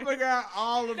 I forgot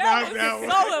all about that one.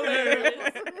 So hilarious.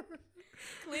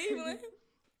 Cleveland.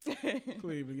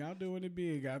 Cleveland, y'all doing it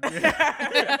big out there.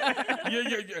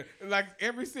 Yeah. Like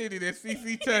every city that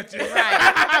CC touches,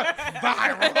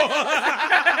 viral.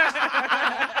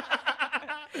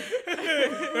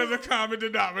 There's a common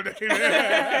denominator.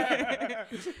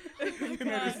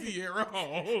 The Sierra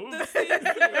Home. The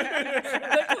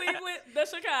Cleveland, the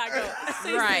Chicago.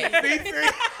 Right.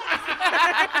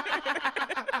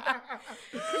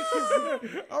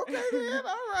 Okay, man.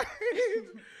 All right.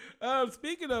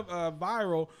 Speaking of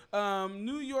viral,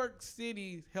 New York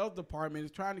City Health Department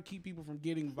is trying to keep people from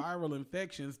getting viral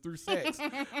infections through sex.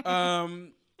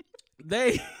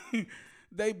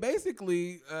 They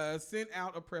basically sent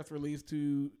out a press release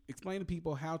to explain to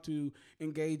people how to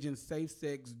engage in safe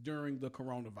sex during the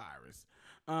coronavirus.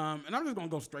 And I'm just going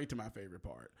to go straight to my favorite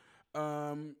part.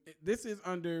 This is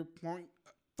under point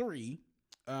 3,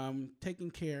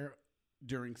 taking care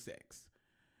during sex.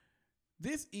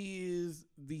 This is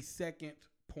the second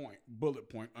bullet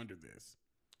point under this.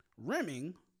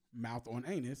 Rimming, mouth on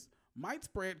anus, might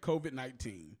spread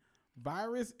COVID-19.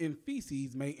 Virus in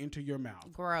feces may enter your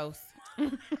mouth. Gross.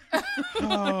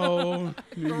 Oh,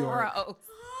 New York. Gross.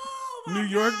 New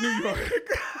York.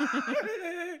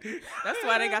 That's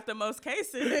why they got the most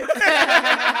cases. If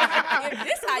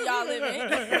this how y'all living,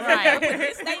 Right. put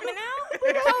this statement out.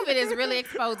 COVID is really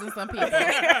exposing some people. Now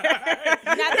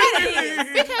that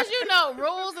is. Because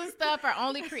rules and stuff are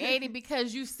only created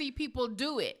because you see people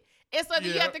do it. And so then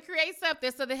you Yeah. have to create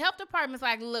something. So the health department's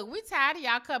like, look, we tired of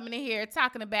y'all coming in here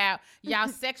talking about y'all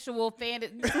sexual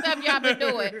stuff y'all been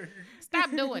doing.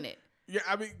 Stop doing it. Yeah,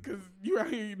 I mean, because you out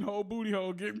here eating whole booty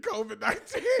hole getting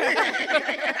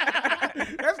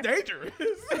COVID-19. That's dangerous.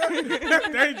 That's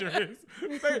dangerous.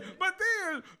 But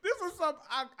then, this was something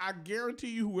I guarantee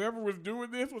you whoever was doing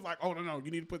this was like, oh, no,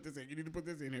 you need to put this in. You need to put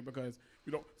this in here because,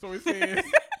 so it says,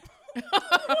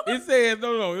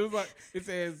 it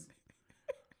says,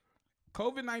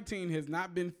 COVID-19 has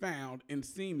not been found in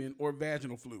semen or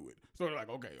vaginal fluid. So they're like,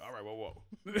 okay, all right, whoa.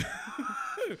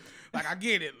 Like, I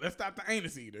get it. Let's stop the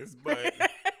anus eaters. But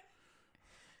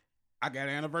I got an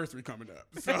anniversary coming up.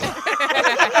 So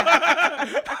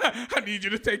I need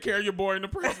you to take care of your boy in the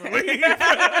press release.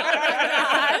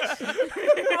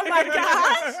 Oh my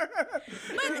gosh.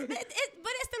 But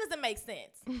it still doesn't make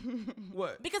sense.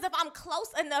 What? Because if I'm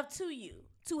close enough to you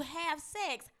to have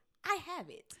sex, I have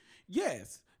it.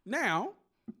 Yes. Now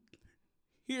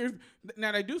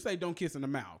they do say don't kiss in the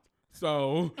mouth.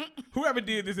 So whoever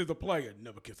did this is a player.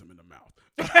 Never kiss him in the mouth.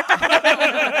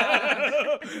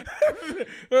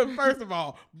 First of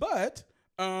all, but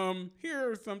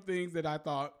here are some things that I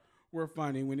thought were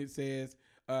funny when it says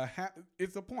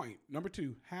it's a point. Number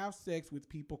 2, have sex with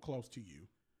people close to you.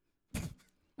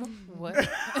 What?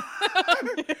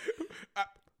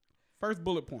 First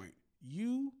bullet point.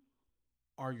 You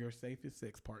are your safest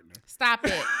sex partner. Stop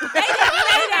it.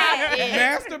 Yeah.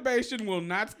 Masturbation will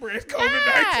not spread COVID-19.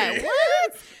 God,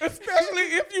 what? Especially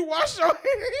if you wash your hands.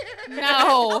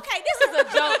 No. Okay, this is a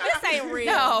joke. This ain't real.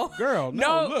 No. Girl,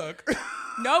 No. look.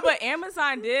 No, but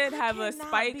Amazon did have a cannot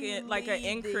spike in, like an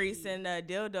believe increase this. in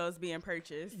dildos being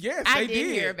purchased. Yes, I they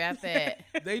did hear about that.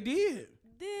 They did.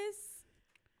 This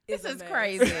This a is mess.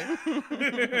 crazy.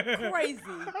 Crazy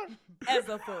as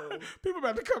a fool. People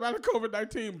about to come out of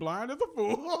COVID-19 blind as a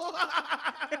fool.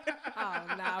 Oh,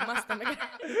 nah, my stomach.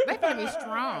 They can be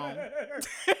strong.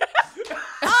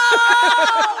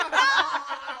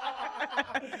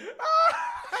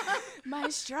 My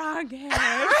strong hand.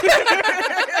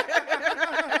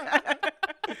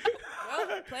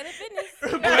 Well, Planet Fitness.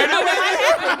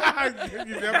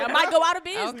 You never- I might go out of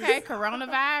business. Okay,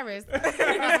 coronavirus. Let's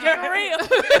get real.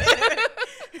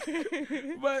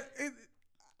 But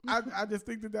I just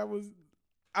think that was.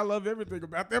 I love everything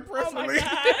about that press Oh my release.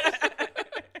 God.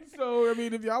 So I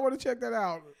mean, if y'all want to check that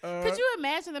out, Could you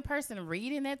imagine the person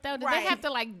reading it though? Did Right. they have to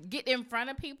like get in front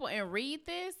of people and read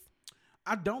this?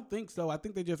 I don't think so. I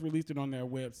think they just released it on their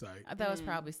website. I thought it was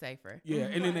probably safer. Yeah,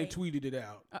 and then they Right. tweeted it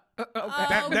out.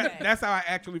 Oh, okay. That's how I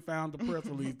actually found the press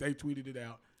release. They tweeted it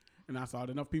out, and I saw it.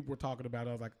 Enough people were talking about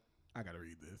it. I was like, I gotta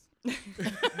read this.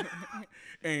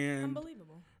 And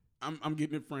Unbelievable. I'm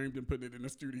getting it framed and putting it in the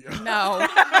studio. No. No.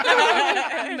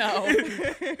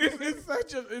 It's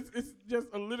just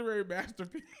a literary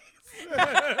masterpiece. Oh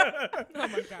my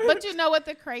God. But you know what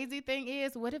the crazy thing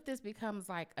is? What if this becomes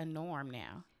like a norm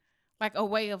now? Like a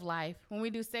way of life. When we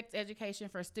do sex education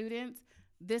for students,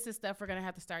 this is stuff we're going to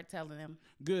have to start telling them.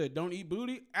 Good. Don't eat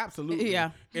booty? Absolutely. Yeah.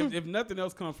 If nothing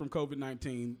else comes from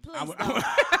COVID-19, I would, don't.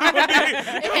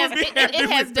 It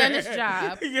has done its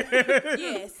job.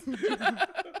 Yes.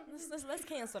 Let's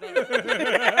cancel that. Yesterday.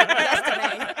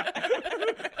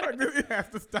 It has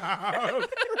to stop.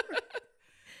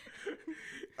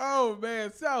 Oh,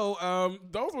 man. So,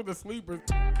 those were the sleepers.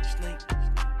 Snake.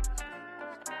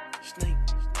 Snake.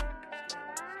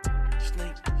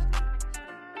 Snake.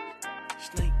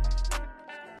 Snake.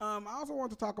 I also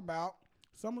want to talk about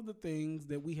some of the things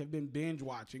that we have been binge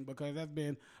watching, because that's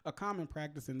been a common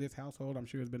practice in this household. I'm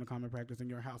sure it's been a common practice in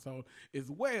your household as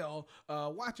well.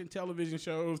 Watching television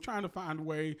shows, trying to find a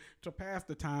way to pass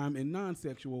the time in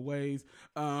non-sexual ways.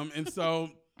 And so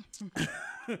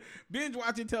binge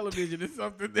watching television is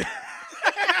something that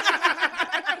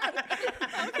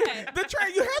the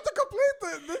train, you have to complete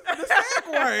the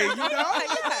segue, you know?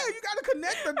 Yeah, you got to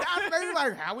connect the dots. They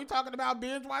like, how we talking about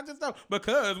binge watching stuff?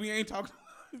 Because we ain't talking,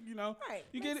 you know? Right,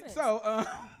 You get makes it? sense.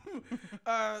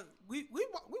 So, we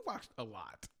watched a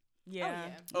lot. Yeah.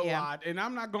 A Yeah. lot. And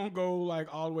I'm not going to go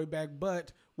like all the way back,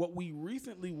 but what we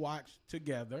recently watched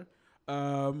together,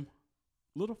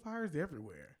 Little Fires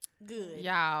Everywhere. Good.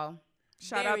 Y'all.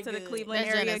 Shout Very out to the good. Cleveland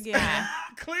That's area just again. fine.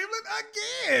 Cleveland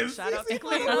again. Shout out to CC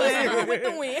Cleveland. With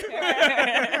the win.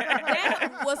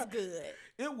 That was good.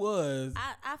 It was.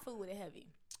 I food with it heavy.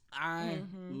 I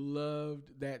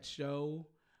loved that show.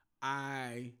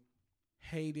 I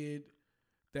hated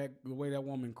the way that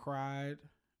woman cried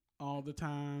all the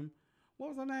time.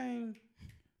 What was her name?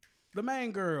 The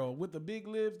main girl with the big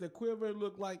lips that quiver,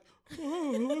 looked like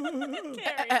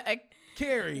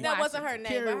Carrie. That wasn't her name,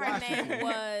 Carrie but her Washington. name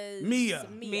was Mia.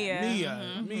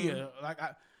 Mia. Like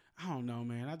I don't know,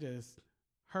 man.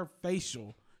 Her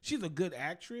facial. She's a good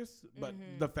actress, but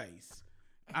the face.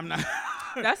 I'm not.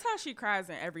 That's how she cries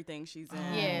in everything she's in.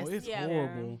 Oh, Yes. it's Yeah.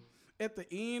 horrible. At the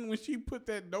end, when she put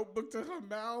that notebook to her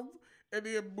mouth and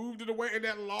then moved it away, and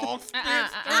that long stitch. I'm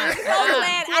so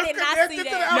glad I did not see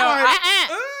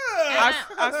that.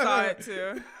 I saw it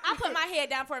too. I put my head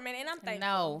down for a minute and I'm thankful.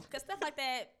 No. Because stuff like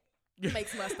that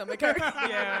makes my stomach hurt.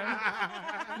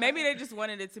 Yeah. Maybe they just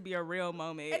wanted it to be a real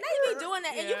moment. And they be doing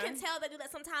that, and you Yeah. can tell they do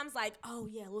that sometimes. Like, oh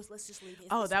yeah, let's just leave it.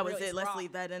 Oh, It's that real, was it's it. Let's raw.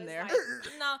 leave that in It's there. like,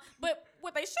 no, but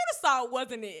what they should have saw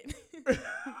wasn't it.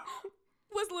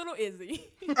 was little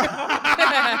Izzy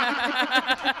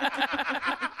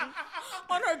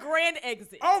on her grand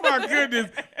exit. Oh my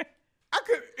goodness! I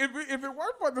could if it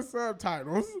weren't for the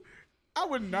subtitles, I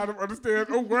would not have understood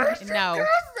a word she No. said.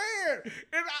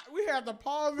 And we had to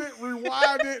pause it,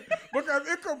 rewind it, because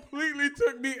it completely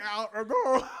took me out of the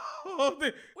whole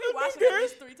thing. We watched it at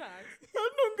least 3 times. I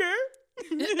don't care.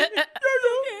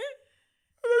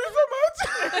 I love you so much.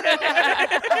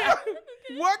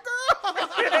 What, girl?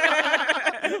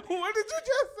 What did you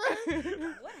just say?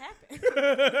 What happened?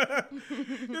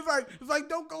 It's like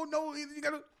don't go no. You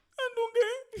gotta. I don't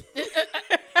care.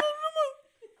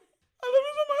 I love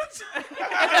you so much.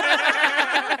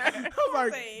 I was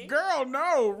like, Say. girl,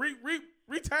 no,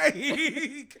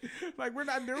 retake. Like we're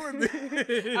not doing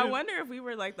this. I wonder if we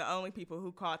were like the only people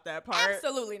who caught that part.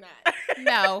 Absolutely not.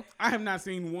 No. I have not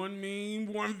seen one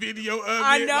meme, one video of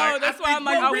I it. know, Like, that's why think I'm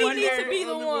like, we I we wonder- need were to be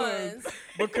the only ones.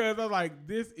 because I'm like,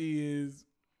 this is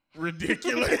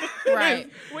ridiculous. Right.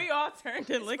 We all turned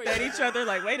and looked at each other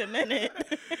like, wait a minute.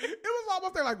 It was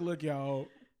almost like, look, y'all,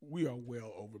 we are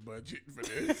well over budget for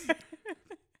this.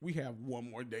 We have one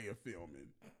more day of filming.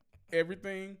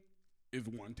 Everything is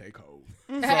one take home.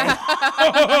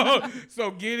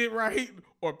 So get it right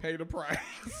or pay the price.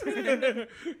 You're going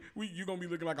to be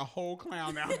looking like a whole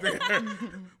clown out there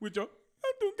with your,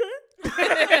 I don't care.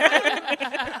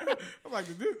 I'm like,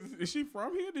 is she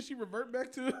from here? Did she revert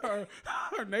back to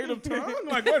her native tongue?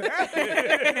 Like, what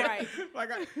happened? Right. Like,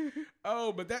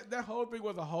 but that whole thing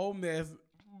was a whole mess.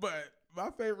 But my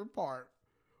favorite part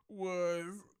was,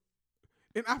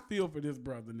 and I feel for this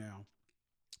brother now,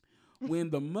 when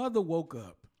the mother woke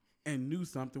up and knew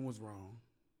something was wrong,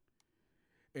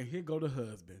 and here go the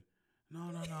husband. No.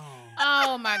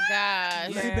 Oh my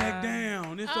gosh. Lay back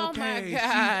down. It's Oh my okay. gosh.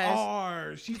 She's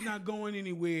ours. She's not going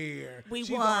anywhere. We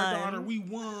She's won. our daughter. We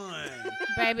won.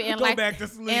 Baby, and Go like back to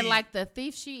sleep. and like the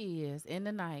thief she is in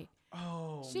the night.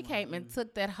 Oh, She my came and goodness.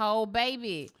 took that whole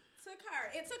baby.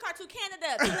 It took her to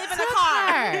Canada to live in a Took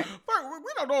car. her. First,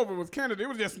 we don't know if it was Canada. It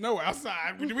was just snow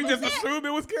outside. Did we just assume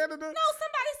it was Canada? No,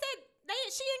 somebody said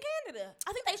she in Canada.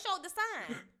 I think they showed the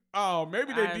sign. Oh,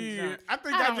 maybe they I'm did. drunk. I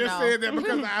think I I don't just know. said that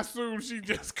because I assumed she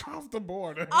just crossed the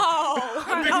border. Oh,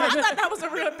 I thought that was a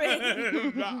real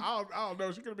thing. No, I don't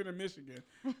know. She could have been in Michigan.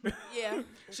 Yeah,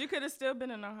 She could have still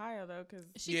been in Ohio though, because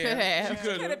She Yeah, could have. she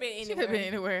could could have been She could have been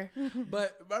anywhere. anywhere.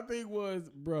 But my thing was,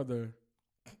 brother,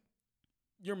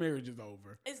 your marriage is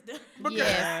over. It's done. Because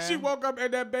Yeah. she woke up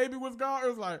and that baby was gone. It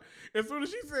was like, as soon as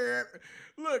she said,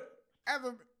 look,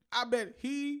 I bet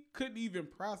he couldn't even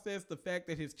process the fact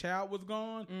that his child was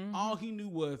gone. All he knew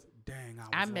was, dang,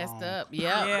 I was messed wrong. up. Yep.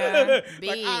 Yeah.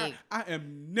 Like, I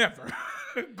am never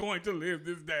going to live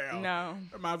this down. no.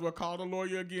 I might as well call the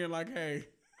lawyer again, like, hey.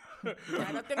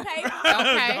 Write up them papers.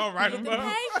 Okay. Don't write Get them the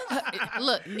up. papers.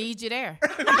 Look, need you there.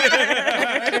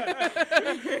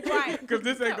 Right. Because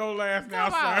this ain't going to last now,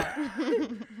 Come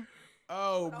sir.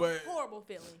 Oh, A but horrible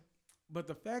feeling.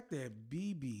 the fact that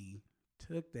BB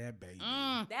took that baby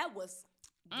That was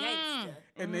gangster.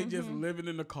 and they just living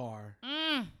in the car,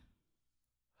 Mm,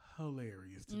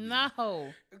 hilarious to me.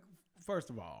 no. First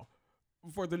of all,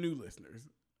 for the new listeners,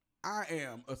 I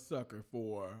am a sucker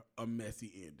for a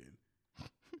messy ending.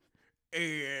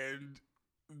 And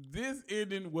this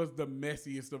ending was the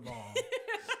messiest of all.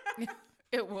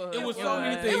 It was. It was so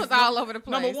many things. It was all over the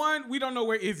place. Number one, we don't know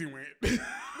where Izzy went. We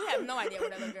have no idea where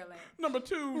that little girl at. Number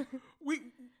two,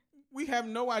 we have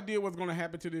no idea what's going to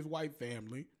happen to this white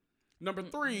family. Number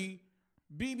three,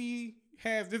 BB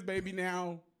has this baby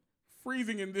now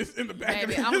freezing in the back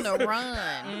Baby, of on this, the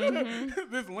run.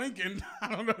 this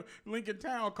Lincoln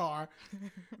Town car.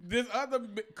 This other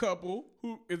couple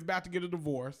who is about to get a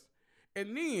divorce.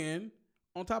 And then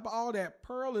on top of all that,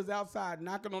 Pearl is outside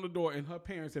knocking on the door, and her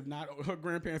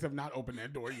grandparents have not opened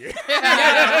that door yet.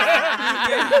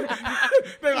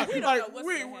 They're like, We don't know what's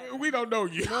gonna happen. we don't know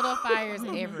you. Little fires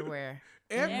everywhere.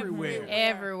 Everywhere.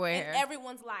 Everywhere. In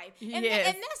everyone's life. And, Yes.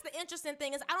 and that's the interesting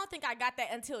thing is I don't think I got that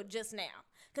until just now.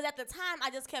 Because at the time, I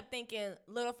just kept thinking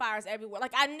little fires everywhere.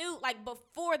 Like, I knew, like,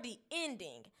 before the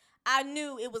ending, I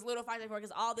knew it was little fires everywhere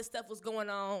because all this stuff was going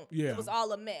on. Yeah. It was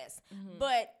all a mess.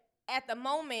 But at the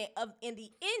moment in the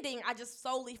ending, I just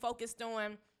solely focused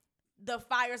on the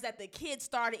fires that the kids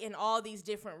started in all these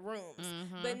different rooms.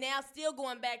 But now still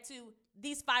going back to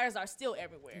these fires are still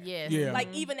everywhere. Yes. Yeah. Like,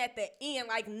 even at the end,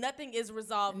 like, nothing is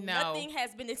resolved. No. Nothing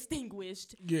has been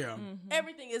extinguished. Yeah.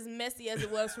 Everything is messy as it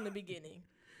was from the beginning.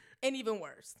 And even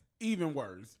worse. Even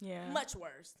worse. Yeah. Much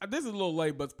worse. This is a little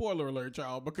late, but spoiler alert,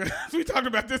 y'all, because we talked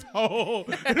about this whole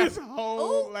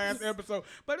last episode.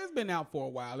 But it's been out for a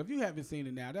while. If you haven't seen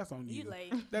it now, that's on you. You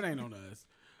late. That ain't on us.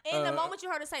 In the moment you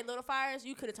heard her say Little Fires,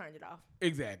 you could have turned it off.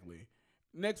 Exactly.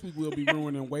 Next week we'll be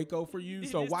ruining Waco for you,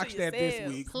 so This to watch that this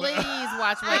yourself. week. Please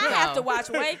watch Waco. I have to watch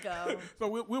Waco. So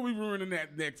we'll be ruining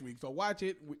that next week. So watch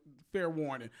it. Fair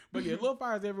warning. But yeah, Little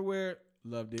Fires Everywhere.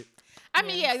 Loved it. I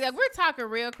mean, yeah, we're talking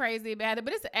real crazy about it,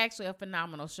 but it's actually a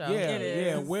phenomenal show. Yeah, It is.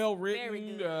 yeah, well Very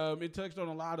written. good. It touched on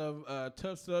a lot of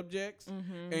tough subjects,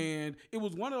 and it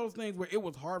was one of those things where it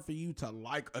was hard for you to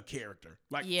like a character,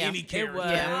 like Yeah, any it character.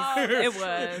 was. Yeah. It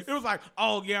was. It was like,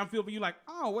 oh yeah, I'm feeling for you. Like,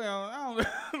 oh well, I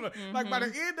don't. Like by the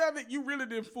end of it, you really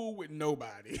didn't fool with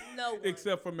nobody, No one.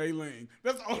 except for Mei Ling.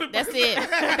 That's the only. That's person- it.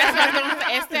 That's what I was going to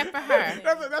say, except for her.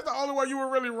 That's the only one you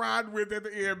were really riding with at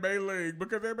the end, Mei Ling,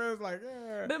 because everybody's like,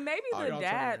 yeah. But maybe Oh, the y'all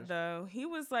dad trash. though, he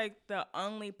was like the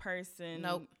only person.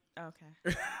 Nope.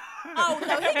 Okay. Oh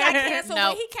no, he got canceled No.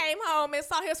 when he came home and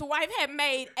saw his wife had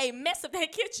made a mess of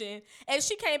that kitchen, and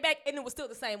she came back and it was still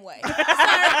the same way. Sir, no,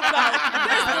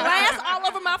 there's glass all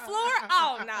over my floor.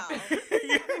 Oh no,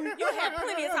 you had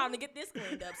plenty of time to get this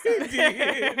cleaned up, sir.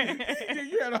 Yeah,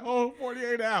 you had a whole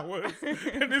 48 hours,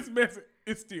 and this mess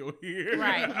is still here.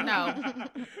 Right. No.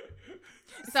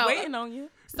 So, Waiting on you.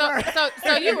 so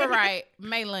you were right,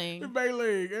 Mei Ling. Mei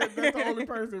Ling, that's the only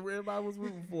person everybody was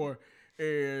rooting for.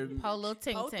 And Po little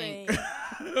tink Whole tink.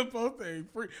 thing. both things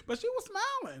free. But she was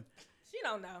smiling. She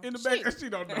don't know. In the back, she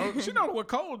don't know. She know what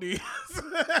cold is.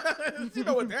 She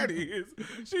know what that is.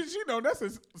 She know that's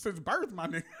since birth, my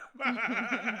nigga.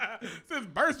 Since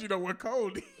birth, she know what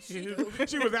cold is.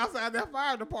 She was outside that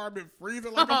fire department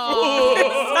freezing like a fool.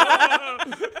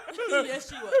 Yes,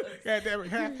 she was. God damn it,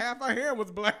 half her hair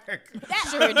was black. That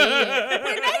Sure did.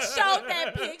 When they showed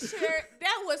that picture,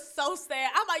 that was so sad.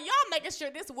 I'm like, y'all making sure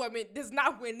this woman does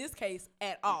not win this case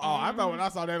at all. Oh, I thought when I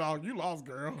saw that, you lost,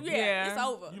 girl. yeah, Yeah. it's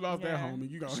over. You lost that, Yeah. homie.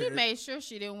 You gonna She made sure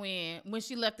she didn't win when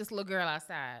she left this little girl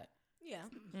outside. Yeah.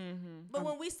 Mm-hmm. But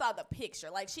when we saw the picture,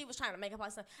 like she was trying to make up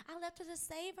like, I left her to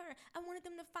save her. I wanted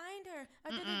them to find her.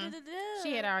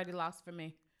 She had already lost for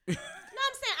me. No,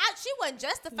 I'm saying she wasn't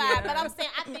justified, but I'm saying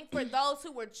I think for those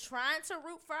who were trying to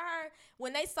root for her,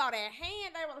 when they saw that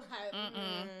hand, they were like,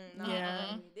 no,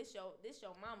 Yeah. this your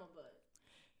mama, but.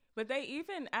 But they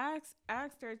even asked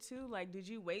her too, like, did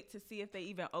you wait to see if they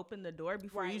even opened the door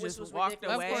before Right, you which just was walked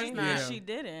ridiculous. away? Of course not. Yeah. She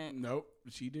didn't. Nope,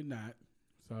 she did not.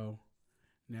 So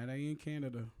now they in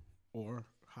Canada or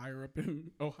higher up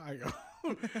in Ohio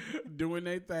doing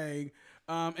their thing.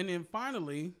 And then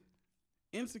finally,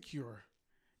 Insecure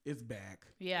is back.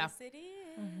 Yeah. Yes, it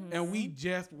is. And we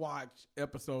just watched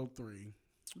episode 3.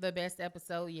 The best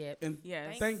episode yet. And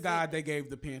Yes. thank God they gave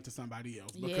the pen to somebody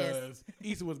else Yes. because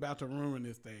Issa was about to ruin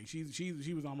this thing. She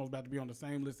was almost about to be on the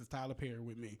same list as Tyler Perry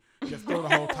with me. Just throw the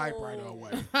whole typewriter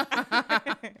away.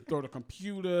 Throw the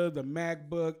computer, the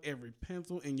MacBook, every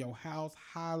pencil in your house,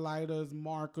 highlighters,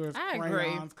 markers, I agree.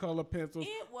 crayons, color pencils.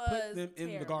 It Put was them in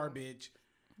the terrible. garbage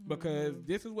because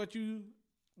this is what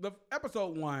the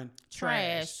episode 1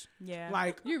 Trash. Yeah.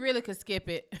 Like You really could skip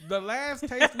it. the last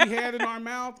taste we had in our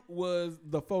mouth was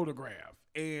the photograph,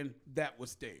 and that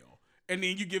was stale. And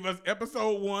then you give us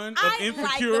episode 1 of I like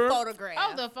Insecure. the photograph.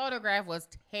 Oh, the photograph was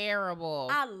terrible.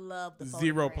 I love the photograph.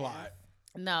 Zero plot.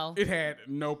 No. It had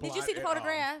no plot. Did you see the at all.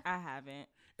 photograph? I haven't.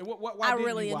 And why I didn't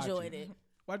really you watch enjoyed it.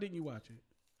 Why didn't you watch it?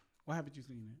 Why haven't you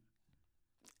seen it?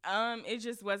 It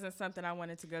just wasn't something I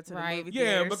wanted to go to Right. the movie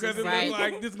Yeah, theaters because to it Right. looked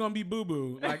like this is gonna be boo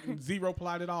boo, like zero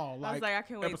plot at all. I was like, I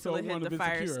can't wait till episode it hit 1 the of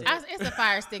fire Insecure. stick. It's a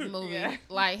fire stick movie. Yeah.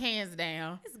 Like, hands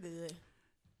down. It's good.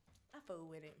 I fool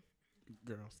with it.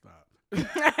 Girl, stop. They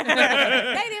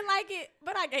didn't like it,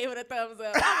 but I gave it a thumbs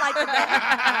up.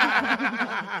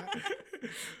 I liked it.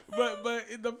 but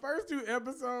in the first 2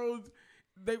 episodes,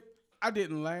 I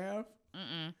didn't laugh.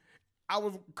 I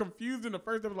was confused in the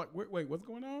first episode. Like, wait, what's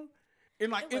going on?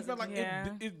 And like it felt like Yeah.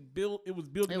 it was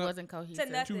building It up wasn't cohesive.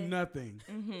 To nothing. to nothing.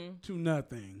 Mm-hmm. To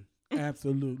nothing.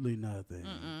 Absolutely nothing.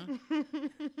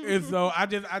 And so I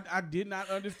did not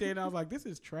understand. I was like, this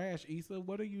is trash, Issa.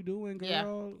 What are you doing,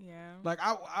 girl? Yeah. Yeah. Like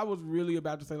I was really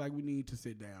about to say like we need to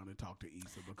sit down and talk to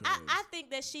Issa because I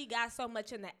think that she got so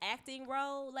much in the acting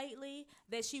role lately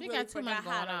that she really got too much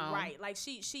forgot how going to on. write. Like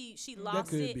she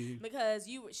lost could it be. because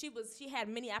she had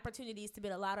many opportunities to be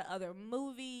in a lot of other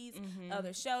movies,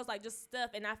 other shows, like just stuff,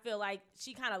 and I feel like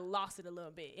she kind of lost it a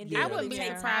little bit and Yeah. didn't I really wouldn't be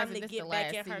take surprised time if to this get the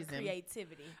back last in her season.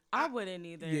 creativity. I wouldn't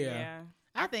either. Yeah. Yeah.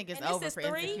 I think it's And over this for is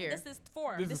 3. Insecure. This is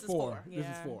 4. this is 4. This is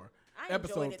Yeah. 4. I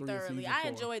Episode enjoyed it 3, thoroughly. season I 4.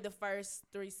 enjoyed the first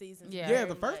 3 seasons. Yeah. Yeah, very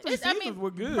the first much. 3 It's, I seasons mean,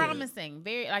 were good. promising.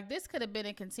 Very like this could have been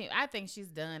a continue. I think she's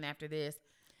done after this.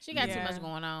 She got too Yeah. much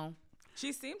going on.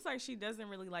 She seems like she doesn't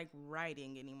really like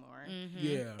writing anymore.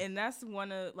 Yeah. And that's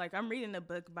one of, like, I'm reading a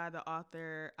book by the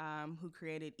author who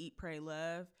created Eat, Pray,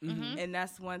 Love. And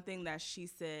that's one thing that she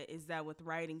said is that with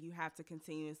writing, you have to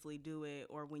continuously do it.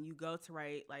 Or when you go to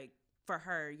write, like, for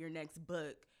her, your next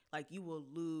book, like, you will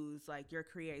lose, like, your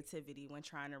creativity when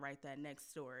trying to write that next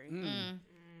story.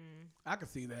 I can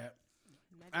see that.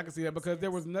 I can see that because there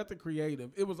was nothing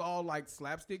creative. It was all like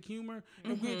slapstick humor,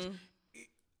 in which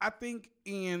I think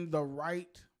in the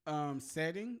right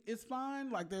setting is fine.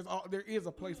 Like there is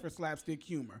a place for slapstick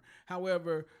humor.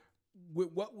 However,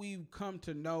 with what we've come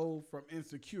to know from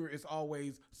Insecure, it's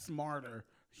always smarter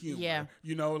humor. Yeah.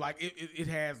 You know, like it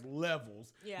has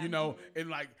levels. Yeah. You know, and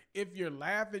like if you're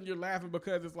laughing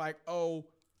because it's like, oh,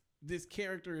 this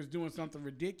character is doing something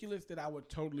ridiculous that I would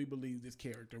totally believe this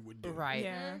character would do. Right.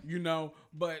 Yeah. You know,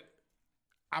 but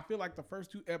I feel like the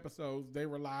first 2 episodes, they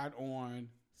relied on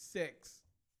sex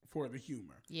for the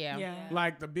humor. Yeah. Yeah.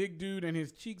 Like the big dude and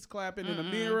his cheeks clapping in the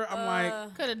mirror. I'm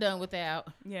like, Could have done without.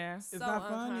 Yeah. it's so not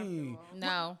funny. uncomfortable.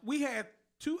 No. We had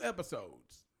 2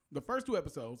 episodes. The first 2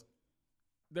 episodes,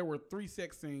 there were 3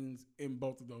 sex scenes in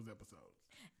both of those episodes.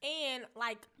 And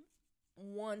like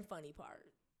one funny part.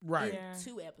 Right. Yeah.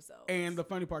 2 episodes. And the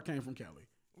funny part came from Kelly.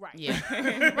 right.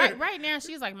 Yeah. right now,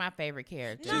 she's like my favorite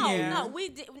character. No, Yeah. no, we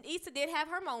did. Issa did have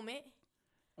her moment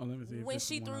Oh, let me see. if when this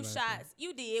she is one threw I like. shots.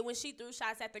 You did when she threw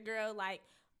shots at the girl. Like,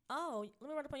 oh, let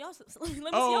me run up on your. Let me see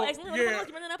Oh, your ex. Let me run yeah. up on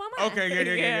you running up on mine.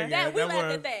 Okay, yeah. That we laughed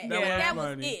was, at that. That That was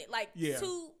was funny. it. Like Yeah.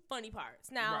 2 funny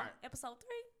parts. Now Right. episode 3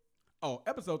 Oh,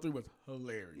 episode 3 was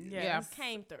hilarious. Yes.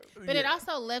 came through. But it Yeah.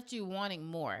 also left you wanting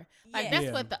more. Like Yeah. that's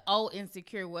Yeah. what the old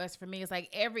Insecure was for me. It's like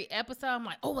every episode, I'm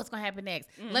like, oh, what's gonna happen next?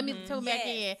 Let me tune back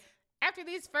in. Yes. After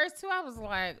these first 2, I was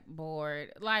like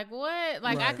bored. Like what?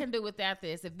 Like I Right. can do without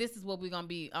this if this is what we're gonna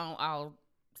be on all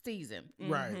season.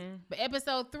 Right. But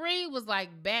episode 3 was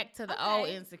like back to the old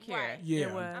Okay, Insecure. right. Yeah.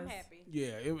 It was. I'm happy.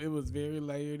 Yeah, it was very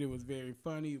layered. It was very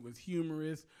funny. It was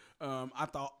humorous. I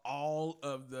thought all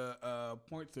of the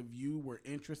points of view were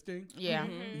interesting. Yeah.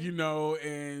 You know,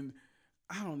 and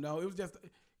I don't know. It was just,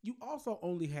 you also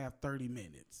only have 30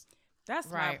 minutes. That's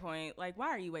my Right. point. Like, why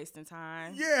are you wasting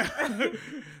time? Yeah.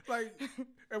 Like,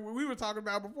 and we were talking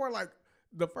about before, like,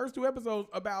 the first 2 episodes,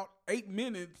 about 8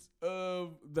 minutes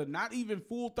of the not even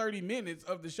full 30 minutes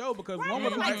of the show because Right, one it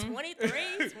was was like, like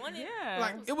 23, 20. Yeah.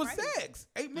 like it was crazy. sex.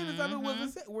 8 minutes of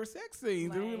it were sex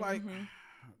scenes. And we were like,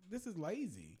 this is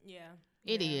lazy. Yeah.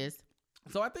 It is.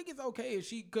 So I think it's okay if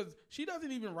because she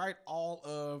doesn't even write all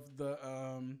of the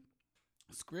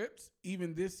scripts.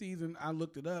 Even this season, I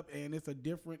looked it up, and it's a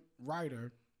different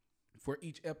writer for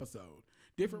each episode.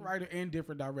 Different writer and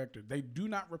different director. They do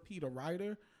not repeat a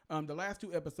writer. The last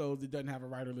 2 episodes, it doesn't have a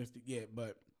writer listed yet,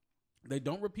 but they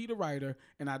don't repeat a writer,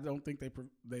 and I don't think they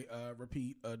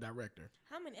repeat a director.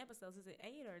 How many episodes is it?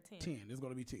 8 or 10? 10. It's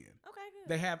going to be 10. Okay, good.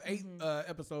 They have 8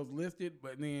 episodes listed,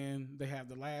 but then they have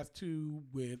the last 2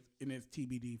 and it's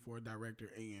TBD for a director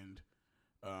and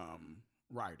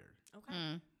writer.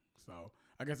 Okay. So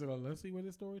I guess let's see where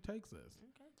this story takes us.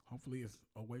 Okay. Hopefully it's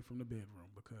away from the bedroom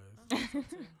because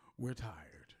we're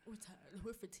tired. We're tired.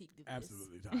 We're fatigued. Of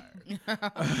Absolutely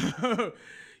tired.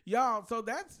 Y'all, so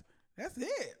that's it.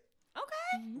 This.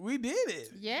 Okay. We did it.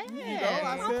 Yeah. You know,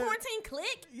 I On said, quarantine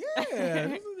click.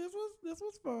 yeah, this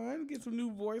was fun. Get some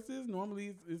new voices.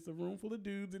 Normally it's a room full of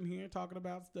dudes in here talking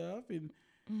about stuff and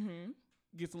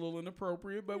gets a little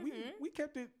inappropriate, but we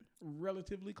kept it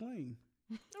relatively clean.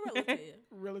 Relative.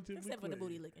 Relatively Except for the clean.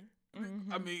 booty licking.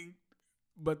 I mean,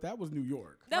 but that was New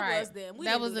York. That Right. was them. We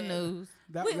that didn't was do the that. news.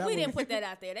 That, We that didn't was- put that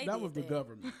out there. They that did was the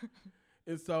government.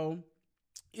 And so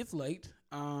it's late.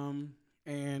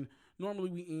 And normally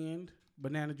we end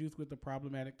Banana Juice with the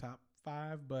problematic top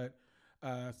 5, but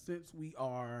since we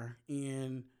are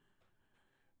in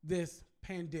this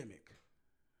pandemic,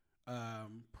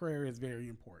 prayer is very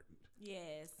important.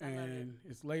 Yes, I love it. And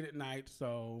it's late at night,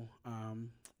 so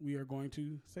we are going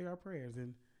to say our prayers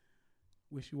and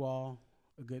wish you all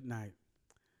a good night.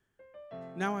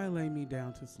 Now I lay me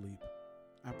down to sleep.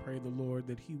 I pray the Lord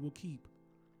that he will keep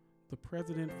the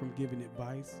president from giving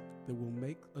advice that will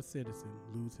make a citizen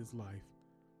lose his life.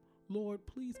 Lord,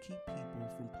 please keep people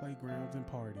from playgrounds and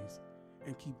parties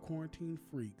and keep quarantine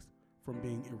freaks from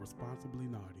being irresponsibly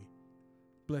naughty.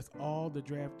 Bless all the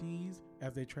draftees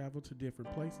as they travel to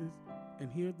different places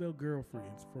and hear their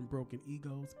girlfriends from broken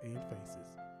egos and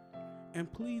faces.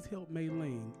 And please help Mei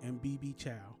Ling and BB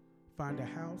Chow find a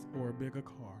house or a bigger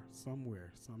car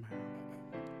somewhere, somehow.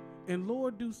 And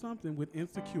Lord, do something with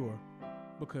Insecure,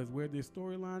 because where this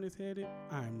storyline is headed,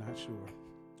 I am not sure.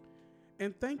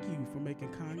 And thank you for making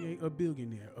Kanye a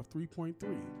billionaire of 3.3,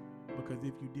 because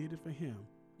if you did it for him,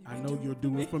 I know you'll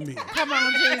do it for me. Come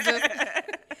on, Jesus.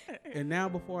 And now,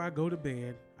 before I go to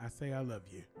bed, I say I love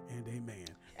you and amen.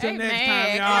 Till Amen. next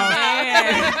time, y'all.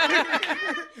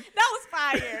 That was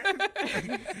fire.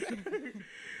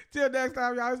 Till next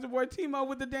time, y'all. It's the boy Timo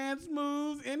with the Dance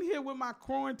Moves in here with my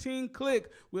quarantine clique.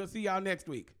 We'll see y'all next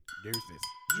week. Deuces.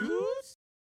 Juice.